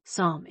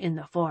 some in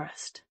the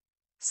forest,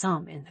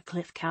 some in the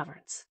cliff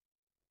caverns.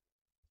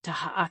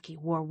 Tahaaki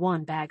wore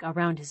one bag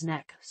around his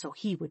neck so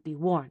he would be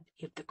warned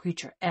if the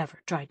creature ever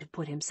tried to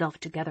put himself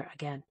together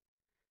again.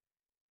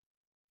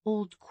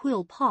 Old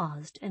Quill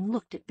paused and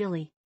looked at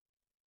Billy.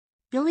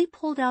 Billy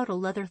pulled out a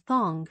leather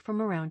thong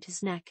from around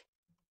his neck.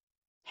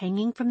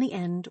 Hanging from the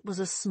end was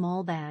a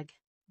small bag,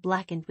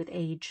 blackened with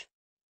age.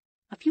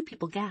 A few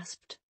people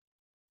gasped.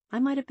 I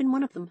might have been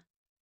one of them.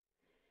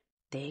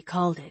 They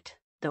called it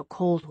the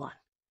Cold One,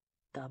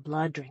 the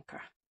Blood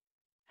Drinker,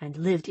 and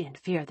lived in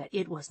fear that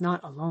it was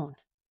not alone.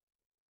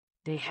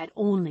 They had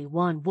only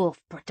one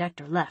wolf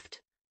protector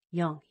left,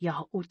 young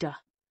Yahauta.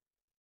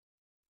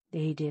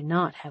 They did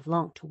not have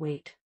long to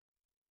wait.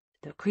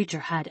 The creature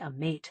had a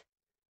mate,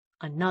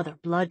 another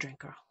blood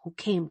drinker who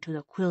came to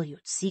the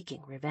Quileute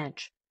seeking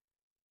revenge.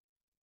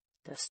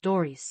 The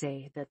stories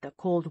say that the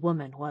Cold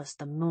Woman was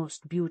the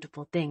most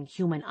beautiful thing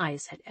human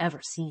eyes had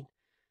ever seen.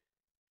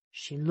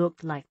 She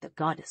looked like the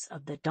goddess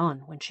of the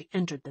dawn when she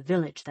entered the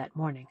village that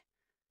morning.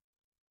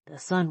 The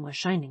sun was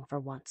shining for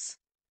once,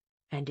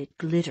 and it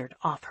glittered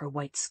off her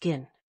white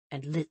skin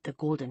and lit the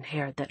golden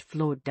hair that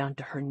flowed down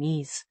to her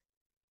knees.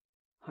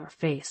 Her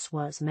face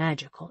was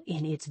magical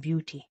in its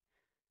beauty,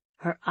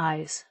 her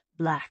eyes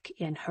black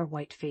in her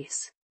white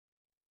face.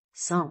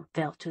 Some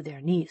fell to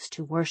their knees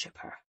to worship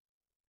her.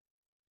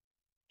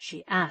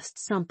 She asked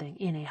something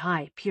in a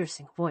high,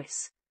 piercing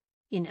voice,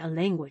 in a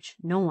language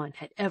no one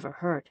had ever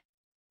heard.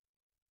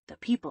 The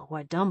people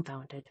were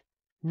dumbfounded,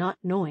 not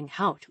knowing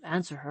how to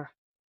answer her.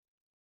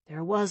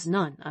 There was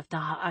none of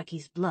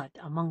Taha'aki's blood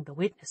among the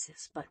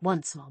witnesses but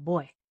one small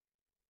boy.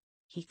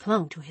 He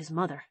clung to his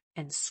mother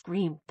and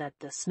screamed that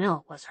the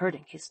smell was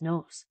hurting his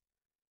nose.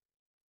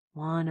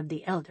 One of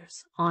the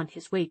elders, on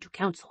his way to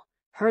council,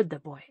 heard the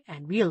boy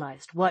and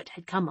realized what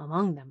had come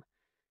among them.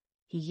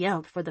 He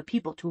yelled for the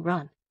people to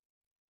run.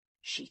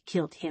 She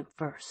killed him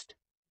first.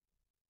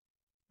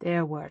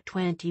 There were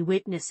 20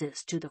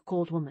 witnesses to the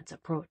cold woman's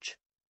approach.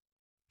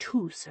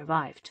 2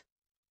 survived,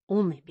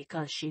 only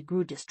because she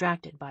grew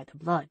distracted by the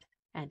blood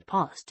and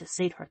paused to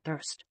sate her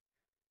thirst.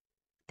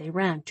 They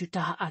ran to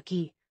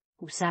Taha'aki,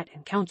 who sat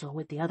in council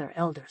with the other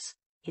elders,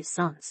 his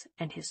sons,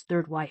 and his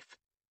third wife.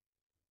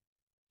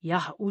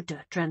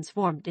 Yaha'uta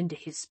transformed into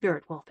his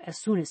spirit wolf as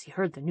soon as he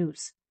heard the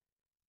news.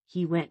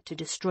 He went to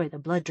destroy the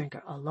blood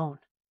drinker alone.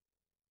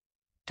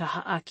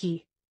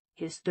 Taha'aki,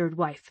 his third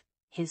wife,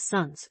 his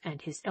sons,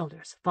 and his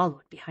elders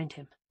followed behind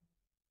him.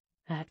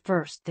 At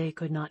first they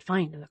could not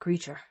find the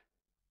creature,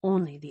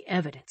 only the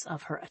evidence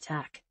of her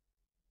attack.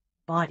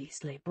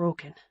 Bodies lay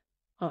broken,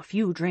 a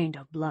few drained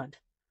of blood,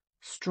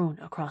 strewn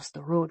across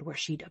the road where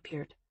she'd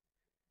appeared.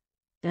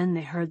 Then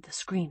they heard the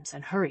screams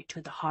and hurried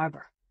to the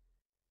harbor.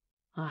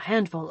 A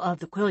handful of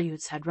the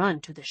Quileutes had run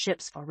to the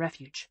ships for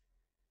refuge.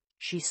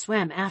 She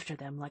swam after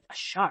them like a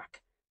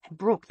shark and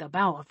broke the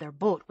bow of their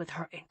boat with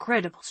her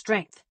incredible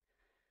strength.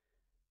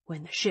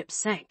 When the ship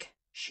sank,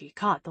 she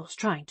caught those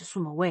trying to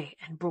swim away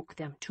and broke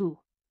them too.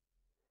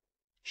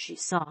 She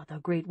saw the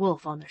great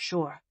wolf on the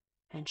shore,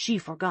 and she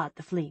forgot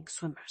the fleeing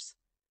swimmers.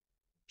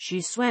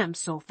 She swam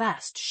so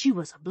fast she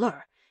was a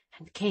blur,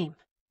 and came,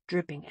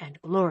 dripping and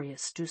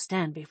glorious, to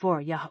stand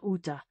before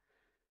Yaha'uta.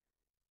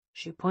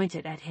 She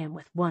pointed at him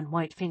with one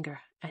white finger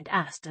and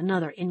asked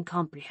another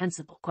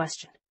incomprehensible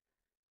question.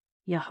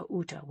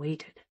 Yaha'uta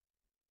waited.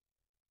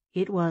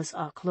 It was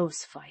a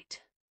close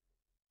fight.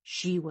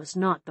 She was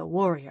not the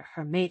warrior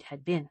her mate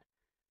had been,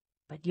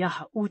 but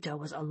Yaha'uta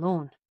was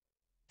alone.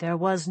 There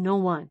was no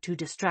one to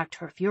distract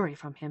her fury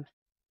from him.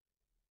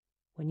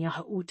 When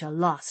Yaha'uta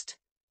lost,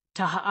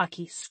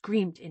 Taha'aki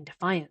screamed in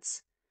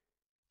defiance.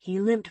 He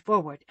limped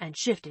forward and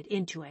shifted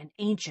into an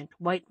ancient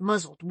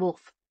white-muzzled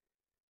wolf.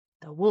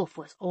 The wolf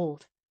was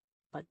old,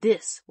 but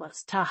this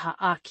was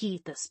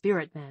Taha'aki the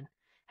spirit man,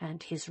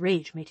 and his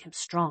rage made him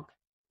strong.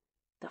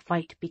 The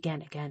fight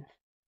began again.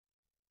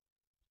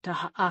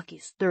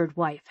 Taha'aki's third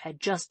wife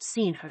had just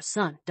seen her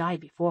son die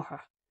before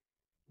her.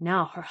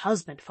 Now her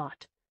husband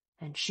fought,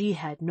 and she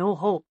had no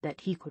hope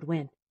that he could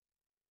win.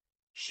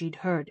 She'd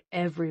heard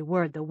every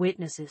word the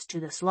witnesses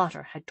to the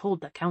slaughter had told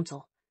the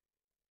council.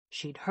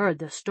 She'd heard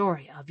the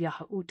story of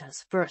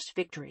Yaha'uta's first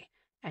victory,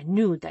 and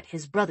knew that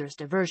his brother's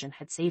diversion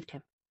had saved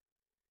him.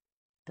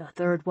 The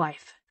third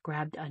wife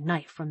grabbed a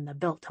knife from the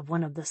belt of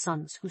one of the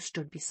sons who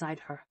stood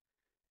beside her.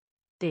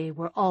 They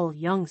were all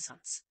young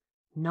sons,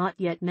 not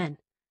yet men,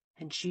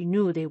 and she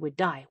knew they would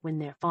die when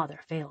their father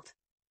failed.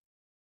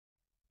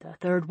 The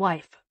third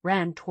wife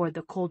ran toward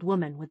the cold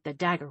woman with the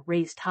dagger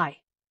raised high.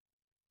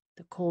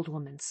 The cold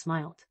woman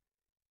smiled,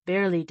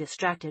 barely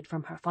distracted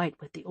from her fight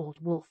with the old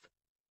wolf.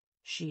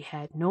 She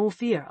had no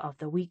fear of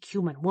the weak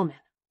human woman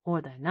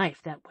or the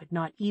knife that would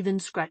not even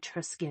scratch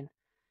her skin,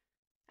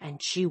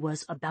 and she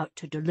was about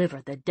to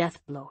deliver the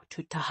death blow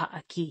to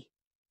Taha'aki.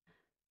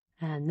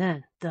 And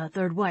then the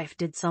third wife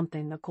did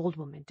something the cold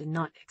woman did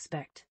not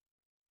expect.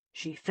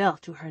 She fell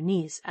to her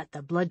knees at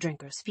the blood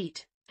drinker's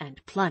feet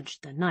and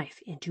plunged the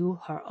knife into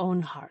her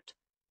own heart.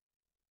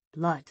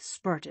 Blood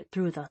spurted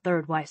through the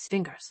third wife's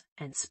fingers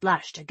and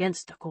splashed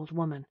against the cold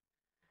woman.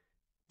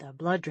 The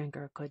blood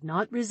drinker could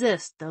not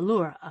resist the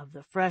lure of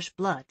the fresh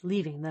blood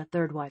leaving the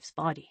third wife's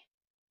body.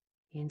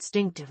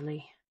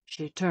 Instinctively,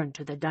 she turned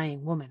to the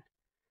dying woman,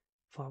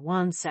 for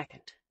 1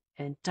 second,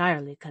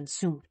 entirely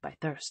consumed by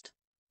thirst.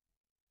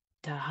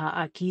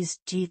 Taha'aki's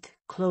teeth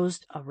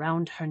closed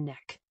around her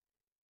neck.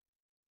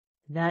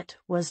 That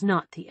was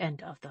not the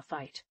end of the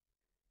fight,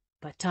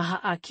 but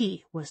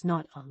Taha'aki was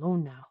not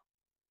alone now.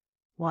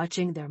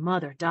 Watching their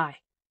mother die,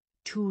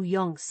 2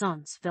 young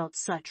sons felt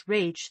such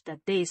rage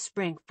that they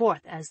sprang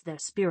forth as their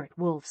spirit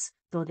wolves,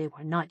 though they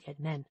were not yet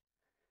men.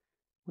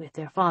 With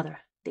their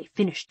father, they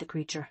finished the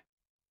creature.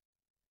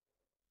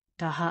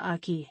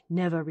 Taha'aki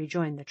never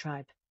rejoined the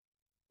tribe.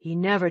 He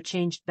never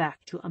changed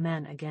back to a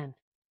man again.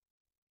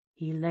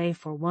 He lay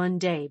for 1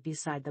 day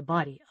beside the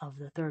body of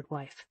the third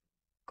wife,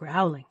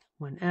 growling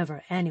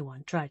whenever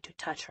anyone tried to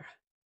touch her.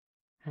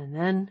 And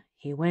then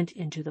he went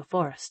into the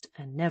forest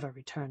and never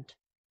returned.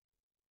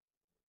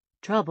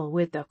 Trouble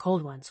with the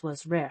Cold Ones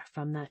was rare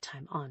from that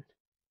time on.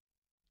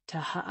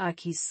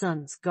 Taha'aki's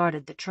sons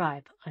guarded the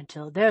tribe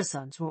until their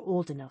sons were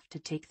old enough to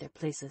take their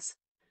places.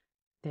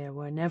 There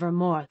were never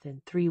more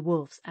than 3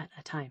 wolves at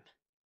a time.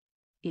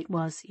 It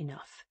was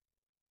enough.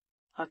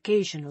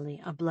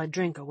 Occasionally a blood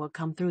drinker would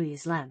come through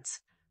these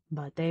lands,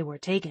 but they were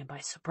taken by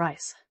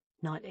surprise,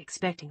 not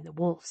expecting the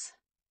wolves.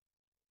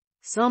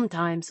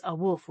 Sometimes a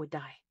wolf would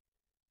die,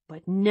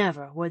 but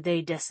never were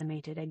they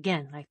decimated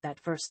again like that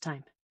first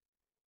time.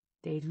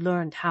 They'd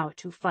learned how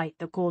to fight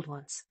the Cold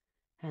Ones,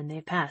 and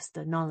they passed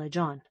the knowledge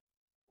on,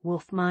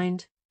 wolf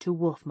mind to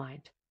wolf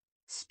mind,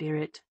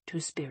 spirit to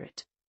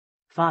spirit,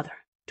 father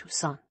to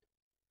son.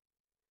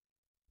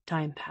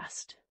 Time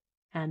passed,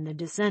 and the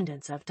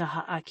descendants of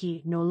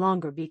Taha-Aki no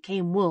longer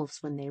became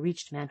wolves when they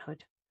reached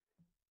manhood.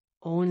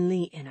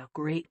 Only in a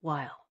great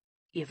while,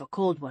 if a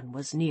cold one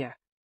was near,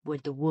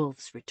 would the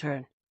wolves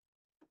return.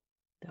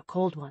 The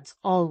cold ones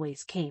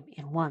always came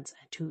in ones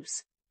and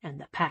twos, and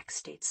the pack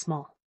stayed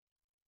small.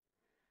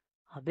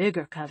 A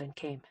bigger coven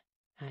came,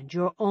 and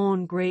your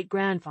own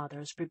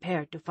great-grandfathers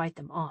prepared to fight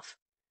them off.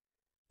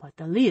 But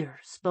the leader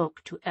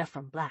spoke to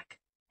Ephraim Black,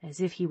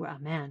 as if he were a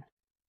man,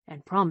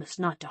 and promised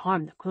not to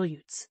harm the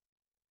Quileutes.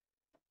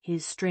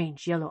 His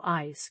strange yellow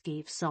eyes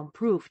gave some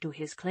proof to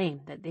his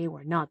claim that they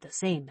were not the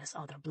same as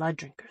other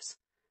blood-drinkers.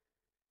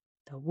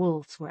 The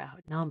wolves were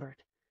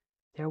outnumbered.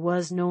 There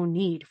was no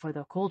need for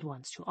the cold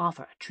ones to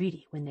offer a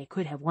treaty when they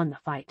could have won the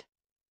fight.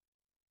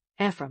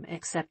 Ephraim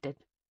accepted.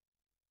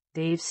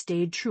 They've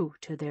stayed true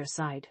to their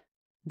side,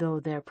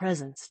 though their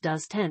presence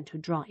does tend to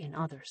draw in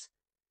others.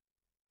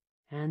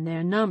 And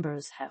their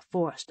numbers have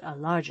forced a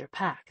larger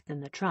pack than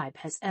the tribe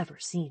has ever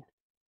seen,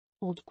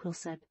 Old Quill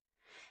said,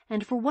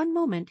 and for one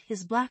moment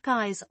his black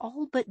eyes,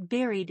 all but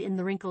buried in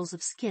the wrinkles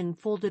of skin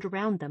folded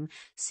around them,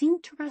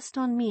 seemed to rest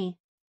on me.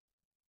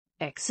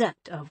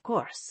 Except, of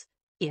course,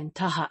 in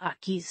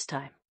Taha-Aki's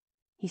time,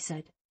 he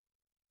said,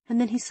 and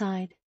then he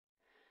sighed.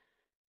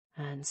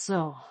 And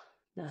so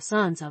the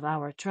sons of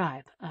our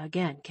tribe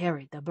again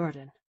carried the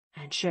burden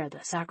and shared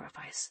the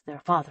sacrifice their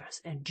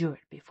fathers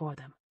endured before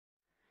them.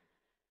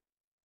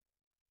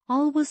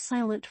 All was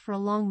silent for a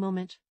long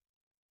moment.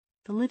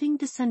 The living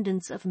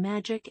descendants of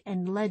magic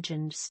and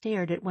legend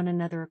stared at one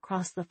another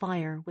across the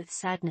fire with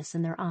sadness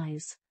in their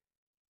eyes.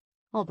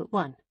 All but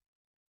one.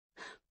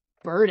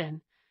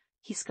 Burden,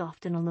 he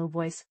scoffed in a low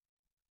voice.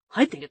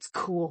 I think it's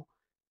cool.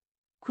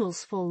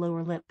 Quill's full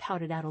lower lip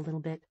pouted out a little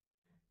bit.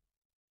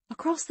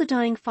 Across the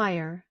dying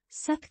fire,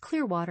 Seth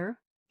Clearwater,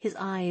 his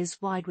eyes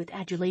wide with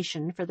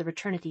adulation for the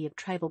fraternity of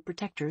tribal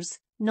protectors,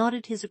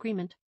 nodded his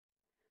agreement.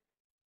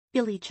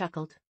 Billy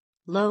chuckled,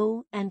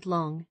 low and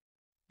long,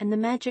 and the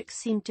magic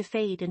seemed to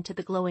fade into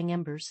the glowing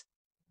embers.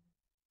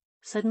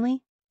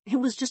 Suddenly, it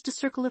was just a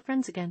circle of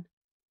friends again.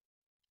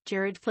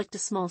 Jared flicked a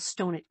small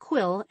stone at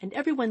Quill, and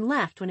everyone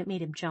laughed when it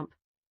made him jump.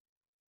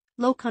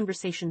 Low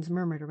conversations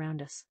murmured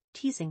around us,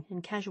 teasing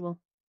and casual.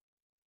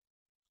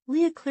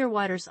 Leah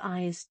Clearwater's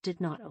eyes did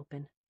not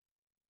open.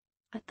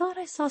 I thought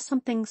I saw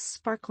something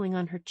sparkling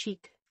on her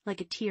cheek, like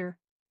a tear,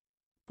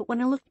 but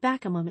when I looked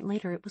back a moment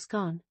later it was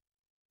gone.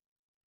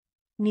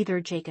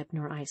 Neither Jacob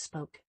nor I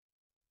spoke.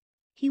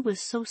 He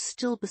was so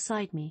still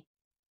beside me,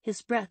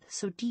 his breath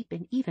so deep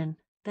and even,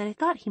 that I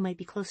thought he might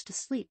be close to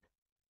sleep.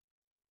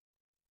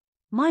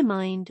 My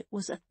mind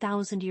was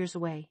 1,000 years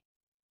away.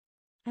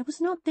 I was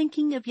not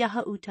thinking of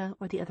Yahauta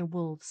or the other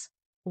wolves,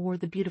 or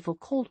the beautiful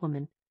cold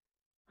woman.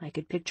 I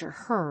could picture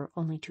her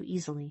only too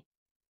easily.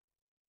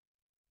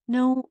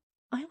 No,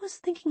 I was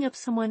thinking of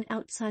someone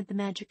outside the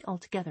magic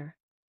altogether.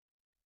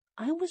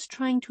 I was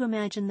trying to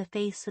imagine the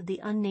face of the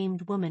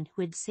unnamed woman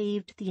who had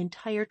saved the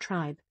entire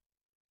tribe,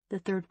 the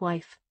third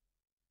wife.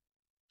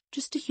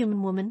 Just a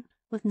human woman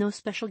with no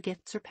special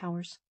gifts or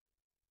powers,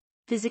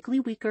 physically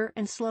weaker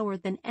and slower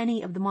than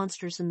any of the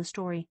monsters in the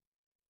story.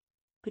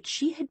 But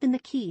she had been the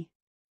key,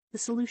 the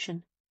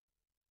solution.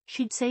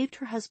 She'd saved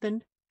her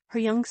husband, her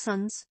young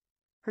sons,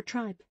 her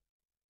tribe.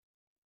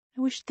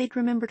 I wished they'd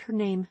remembered her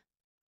name.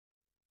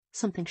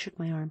 Something shook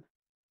my arm.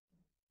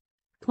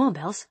 Come on,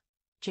 Bells,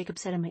 Jacob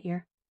said in my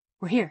ear.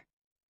 We're here.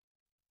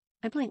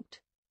 I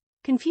blinked,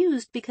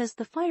 confused because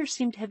the fire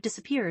seemed to have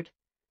disappeared.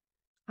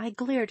 I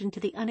glared into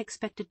the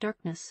unexpected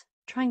darkness,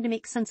 trying to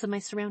make sense of my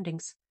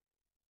surroundings.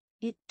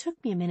 It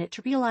took me a minute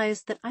to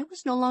realize that I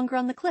was no longer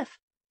on the cliff.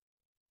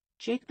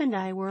 Jacob and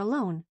I were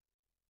alone.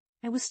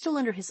 I was still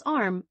under his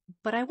arm,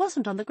 but I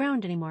wasn't on the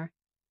ground anymore.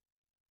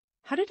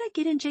 How did I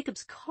get in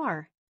Jacob's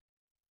car?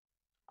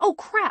 Oh,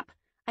 crap!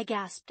 I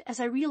gasped as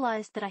I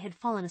realized that I had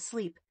fallen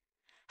asleep.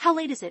 How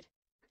late is it?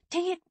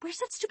 Dang it, where's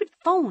that stupid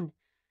phone?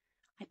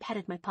 I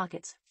patted my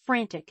pockets,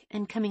 frantic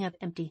and coming up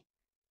empty.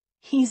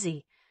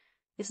 Easy.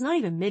 It's not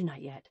even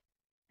midnight yet,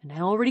 and I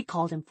already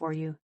called him for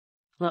you.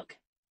 Look,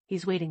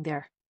 he's waiting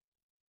there.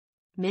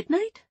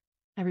 Midnight?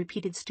 I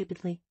repeated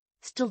stupidly,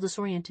 still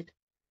disoriented.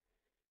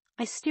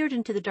 I stared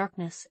into the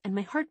darkness, and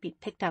my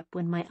heartbeat picked up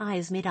when my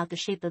eyes made out the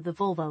shape of the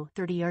Volvo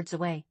 30 yards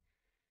away.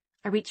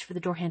 I reached for the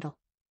door handle.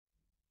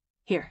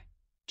 Here,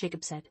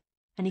 Jacob said,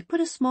 and he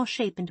put a small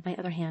shape into my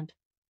other hand.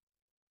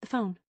 The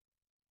phone.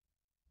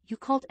 You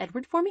called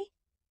Edward for me?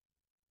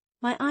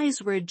 My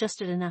eyes were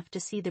adjusted enough to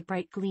see the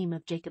bright gleam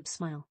of Jacob's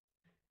smile.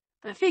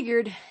 I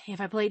figured if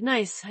I played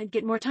nice, I'd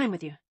get more time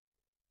with you.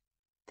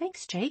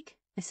 Thanks, Jake,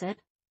 I said,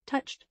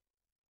 touched.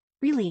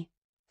 Really,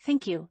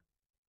 thank you.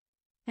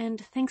 And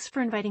thanks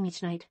for inviting me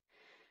tonight.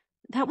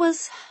 That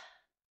was...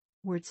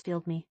 Words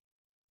failed me.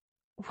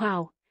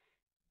 Wow,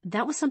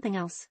 that was something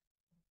else.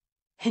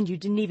 And you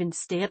didn't even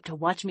stay up to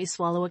watch me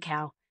swallow a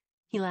cow.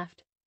 He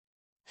laughed.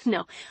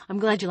 No, I'm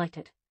glad you liked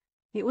it.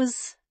 It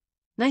was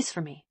nice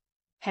for me,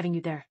 having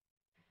you there.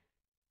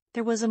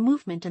 There was a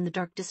movement in the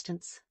dark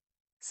distance,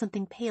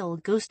 something pale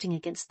ghosting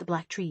against the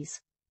black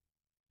trees.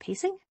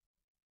 Pacing?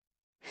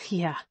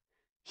 Yeah,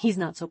 he's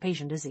not so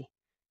patient, is he?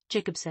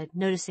 Jacob said,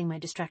 noticing my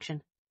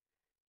distraction.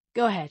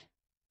 Go ahead,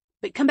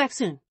 but come back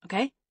soon,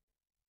 okay?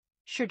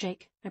 Sure,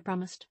 Jake, I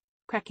promised,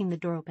 cracking the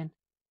door open.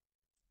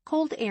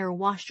 Cold air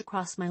washed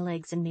across my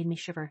legs and made me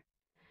shiver.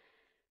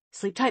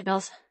 Sleep tight,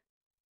 Bells.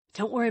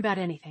 Don't worry about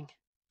anything.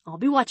 I'll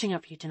be watching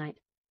out for you tonight.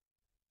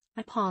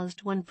 I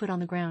paused, one foot on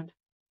the ground.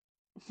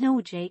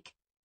 No, Jake.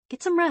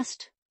 Get some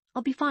rest.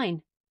 I'll be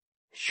fine.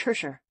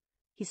 Sure,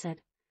 he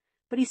said,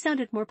 but he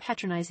sounded more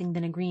patronizing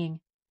than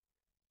agreeing.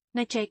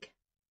 Night, Jake.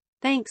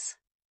 Thanks.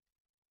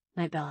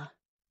 Night, Bella,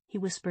 he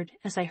whispered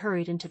as I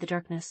hurried into the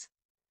darkness.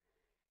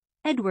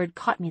 Edward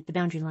caught me at the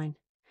boundary line.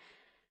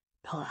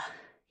 Bella,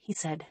 he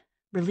said,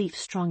 relief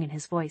strong in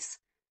his voice.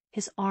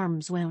 His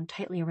arms wound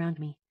tightly around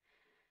me.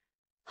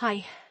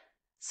 Hi.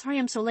 Sorry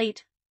I'm so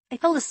late. I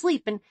fell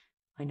asleep and—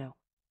 I know,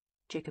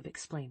 Jacob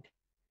explained.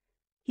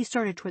 He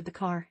started toward the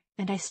car,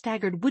 and I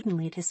staggered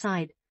woodenly at his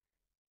side.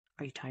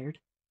 Are you tired?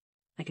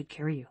 I could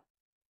carry you.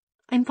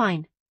 I'm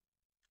fine.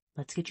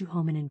 Let's get you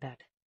home and in bed.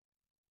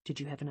 Did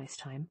you have a nice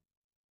time?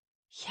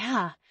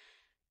 Yeah.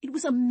 It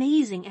was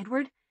amazing,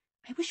 Edward.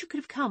 I wish you could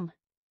have come.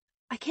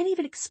 I can't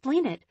even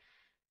explain it.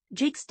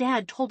 Jake's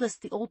dad told us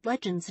the old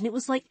legends, and it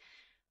was like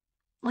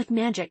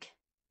magic.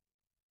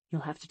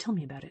 You'll have to tell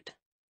me about it.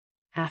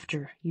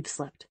 After you've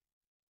slept.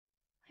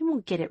 I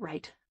won't get it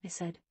right, I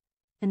said,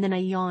 and then I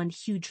yawned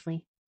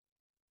hugely.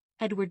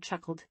 Edward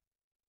chuckled.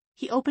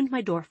 He opened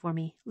my door for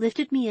me,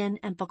 lifted me in,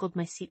 and buckled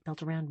my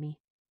seatbelt around me.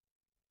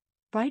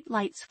 Bright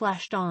lights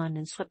flashed on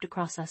and swept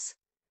across us.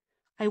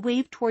 I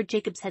waved toward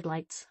Jacob's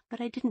headlights, but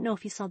I didn't know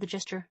if he saw the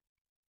gesture.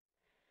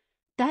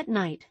 That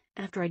night,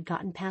 after I'd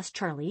gotten past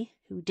Charlie,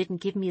 who didn't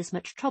give me as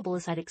much trouble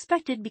as I'd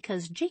expected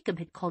because Jacob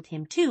had called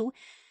him too,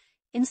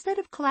 instead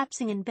of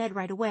collapsing in bed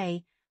right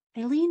away,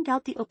 I leaned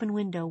out the open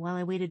window while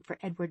I waited for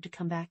Edward to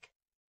come back.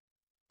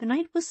 The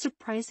night was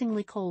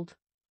surprisingly cold,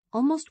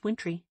 almost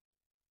wintry.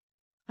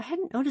 I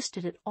hadn't noticed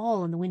it at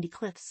all on the windy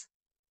cliffs.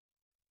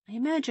 I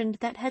imagined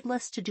that had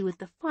less to do with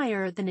the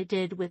fire than it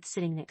did with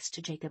sitting next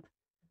to Jacob.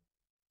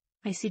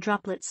 Icy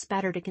droplets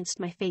spattered against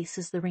my face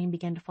as the rain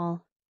began to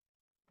fall.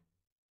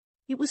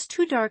 It was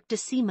too dark to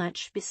see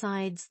much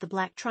besides the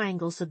black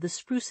triangles of the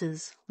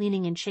spruces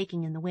leaning and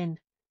shaking in the wind.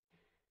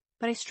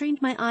 But I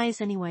strained my eyes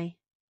anyway,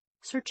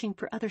 searching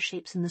for other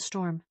shapes in the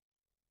storm.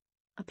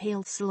 A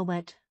pale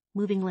silhouette,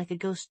 moving like a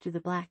ghost through the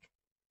black.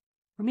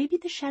 Or maybe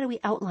the shadowy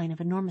outline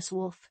of an enormous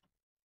wolf.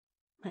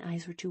 My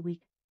eyes were too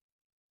weak.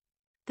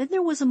 Then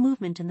there was a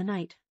movement in the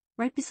night,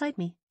 right beside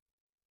me.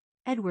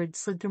 Edward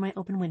slid through my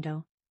open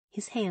window,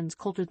 his hands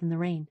colder than the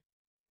rain.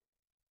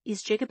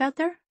 Is Jacob out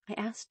there? I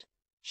asked,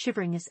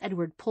 shivering as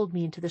Edward pulled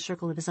me into the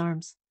circle of his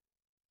arms.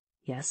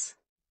 Yes,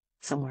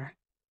 somewhere.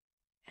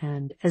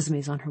 And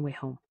Esme's on her way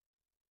home.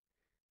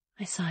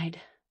 I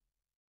sighed.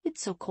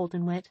 It's so cold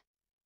and wet.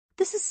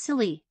 This is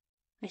silly.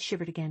 I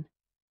shivered again.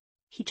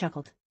 He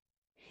chuckled.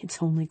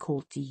 It's only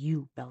cold to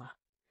you, Bella.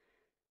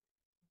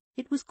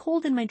 It was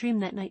cold in my dream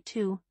that night,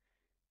 too.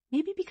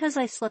 Maybe because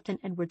I slept in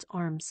Edward's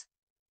arms.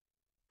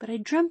 But I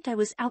dreamt I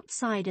was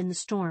outside in the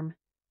storm,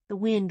 the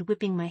wind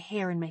whipping my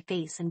hair in my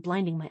face and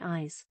blinding my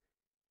eyes.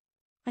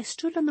 I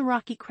stood on the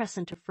rocky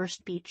crescent of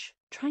First Beach,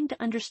 trying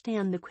to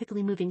understand the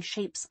quickly moving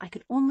shapes I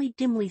could only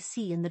dimly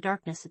see in the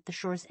darkness at the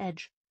shore's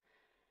edge.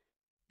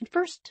 At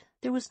first,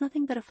 there was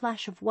nothing but a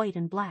flash of white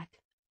and black,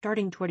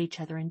 darting toward each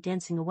other and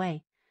dancing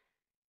away.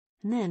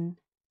 And then,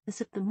 as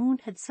if the moon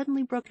had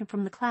suddenly broken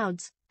from the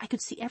clouds, I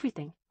could see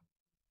everything.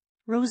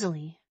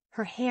 Rosalie,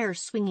 her hair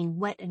swinging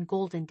wet and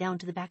golden down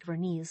to the back of her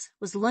knees,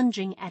 was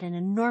lunging at an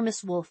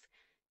enormous wolf,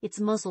 its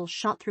muzzle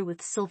shot through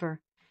with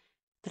silver,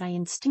 that I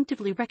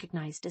instinctively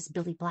recognized as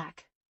Billy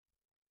Black.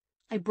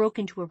 I broke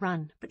into a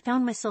run, but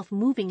found myself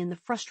moving in the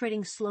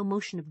frustrating slow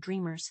motion of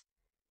dreamers.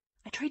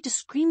 I tried to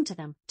scream to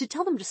them, to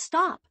tell them to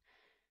stop,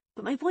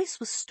 but my voice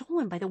was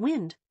stolen by the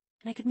wind,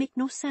 and I could make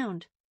no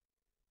sound.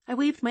 I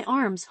waved my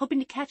arms, hoping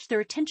to catch their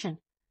attention.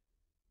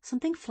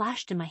 Something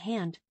flashed in my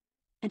hand,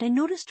 and I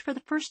noticed for the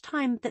first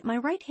time that my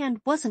right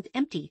hand wasn't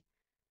empty.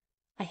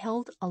 I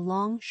held a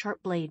long,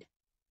 sharp blade,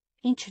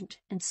 ancient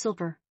and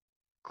silver,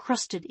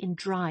 crusted in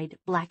dried,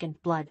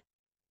 blackened blood.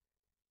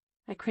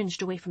 I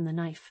cringed away from the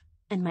knife,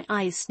 and my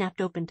eyes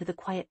snapped open to the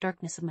quiet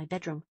darkness of my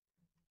bedroom.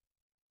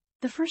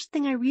 The first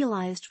thing I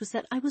realized was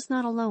that I was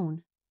not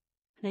alone,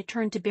 and I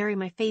turned to bury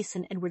my face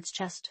in Edward's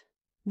chest,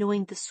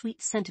 knowing the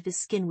sweet scent of his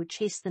skin would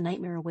chase the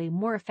nightmare away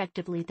more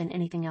effectively than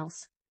anything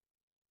else.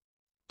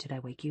 Did I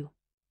wake you?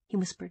 He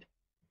whispered.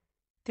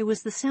 There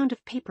was the sound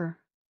of paper,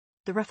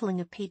 the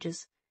ruffling of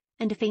pages,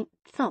 and a faint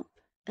thump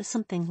as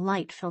something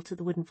light fell to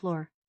the wooden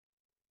floor.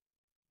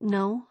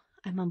 No,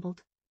 I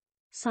mumbled,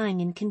 sighing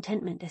in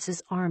contentment as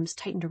his arms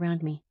tightened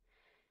around me.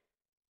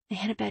 I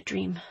had a bad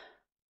dream.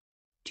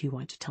 Do you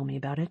want to tell me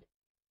about it?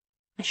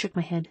 I shook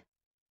my head.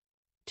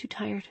 Too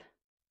tired.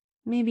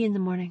 Maybe in the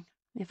morning,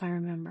 if I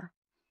remember.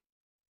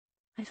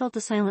 I felt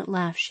a silent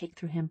laugh shake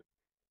through him.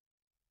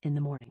 In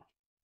the morning,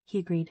 he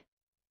agreed.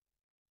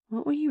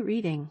 What were you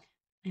reading?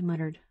 I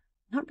muttered,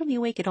 not really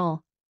awake at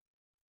all.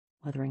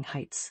 Wuthering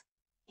Heights,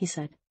 he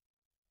said.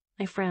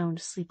 I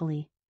frowned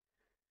sleepily.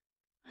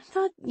 I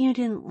thought you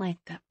didn't like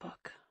that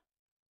book.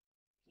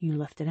 You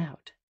left it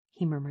out,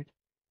 he murmured,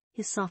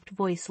 his soft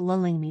voice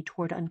lulling me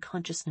toward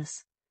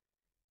unconsciousness.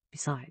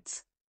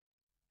 Besides,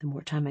 the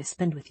more time I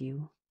spend with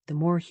you, the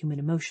more human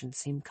emotions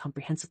seem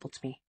comprehensible to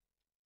me.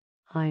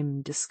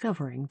 I'm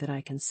discovering that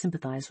I can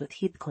sympathize with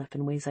Heathcliff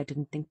in ways I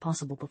didn't think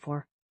possible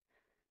before.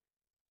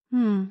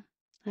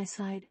 I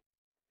sighed.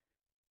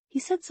 He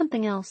said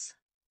something else,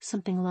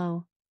 something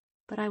low,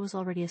 but I was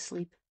already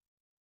asleep.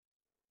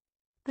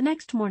 The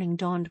next morning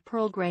dawned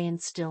pearl gray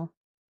and still.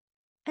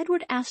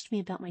 Edward asked me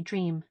about my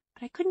dream,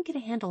 but I couldn't get a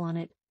handle on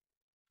it.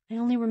 I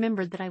only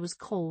remembered that I was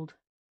cold,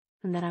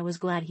 and that I was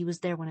glad he was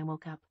there when I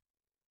woke up.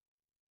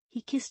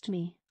 He kissed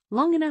me,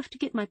 long enough to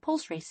get my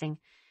pulse racing,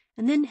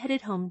 and then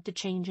headed home to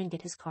change and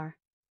get his car.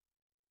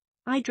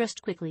 I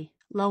dressed quickly,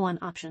 low on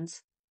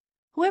options.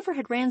 Whoever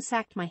had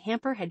ransacked my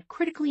hamper had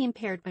critically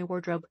impaired my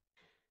wardrobe.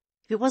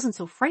 If it wasn't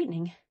so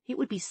frightening, it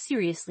would be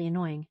seriously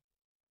annoying.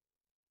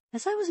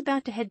 As I was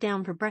about to head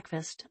down for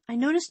breakfast, I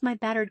noticed my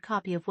battered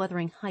copy of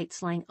Wuthering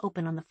Heights lying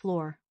open on the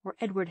floor, where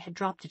Edward had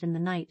dropped it in the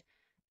night,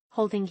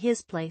 holding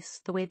his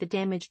place the way the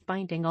damaged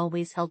binding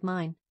always held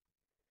mine.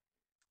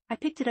 I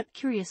picked it up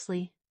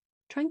curiously,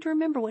 trying to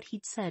remember what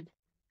he'd said.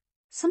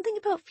 Something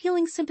about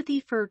feeling sympathy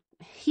for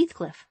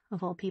Heathcliff,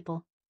 of all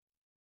people.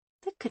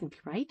 That couldn't be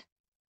right.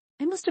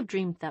 I must have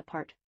dreamed that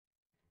part.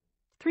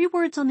 3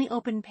 words on the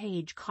open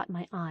page caught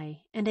my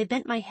eye, and I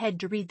bent my head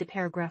to read the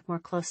paragraph more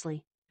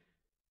closely.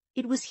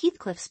 It was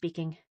Heathcliff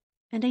speaking,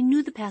 and I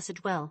knew the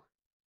passage well.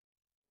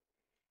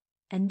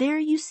 And there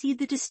you see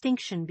the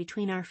distinction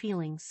between our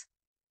feelings.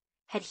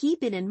 Had he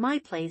been in my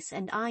place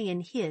and I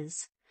in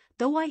his,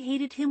 though I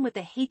hated him with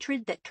a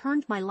hatred that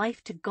turned my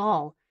life to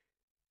gall,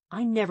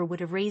 I never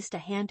would have raised a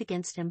hand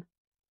against him.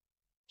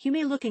 You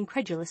may look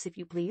incredulous if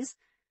you please.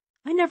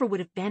 I never would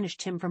have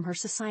banished him from her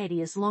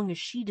society as long as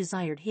she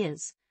desired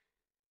his.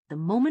 The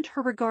moment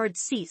her regard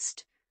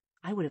ceased,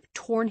 I would have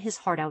torn his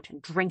heart out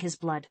and drank his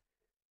blood.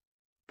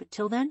 But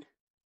till then,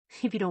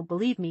 if you don't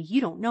believe me,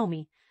 you don't know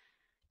me.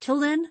 Till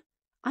then,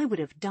 I would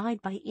have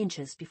died by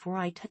inches before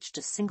I touched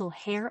a single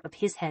hair of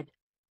his head.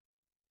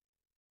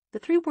 The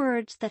 3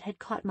 words that had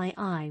caught my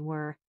eye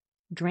were,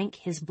 drank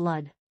his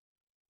blood.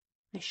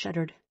 I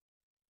shuddered.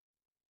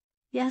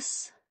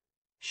 Yes,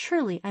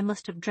 surely I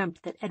must have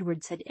dreamt that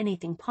Edward said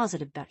anything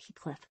positive about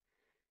Heathcliff.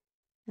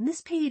 And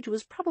this page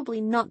was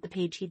probably not the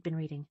page he'd been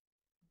reading.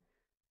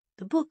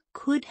 The book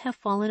could have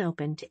fallen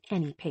open to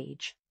any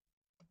page.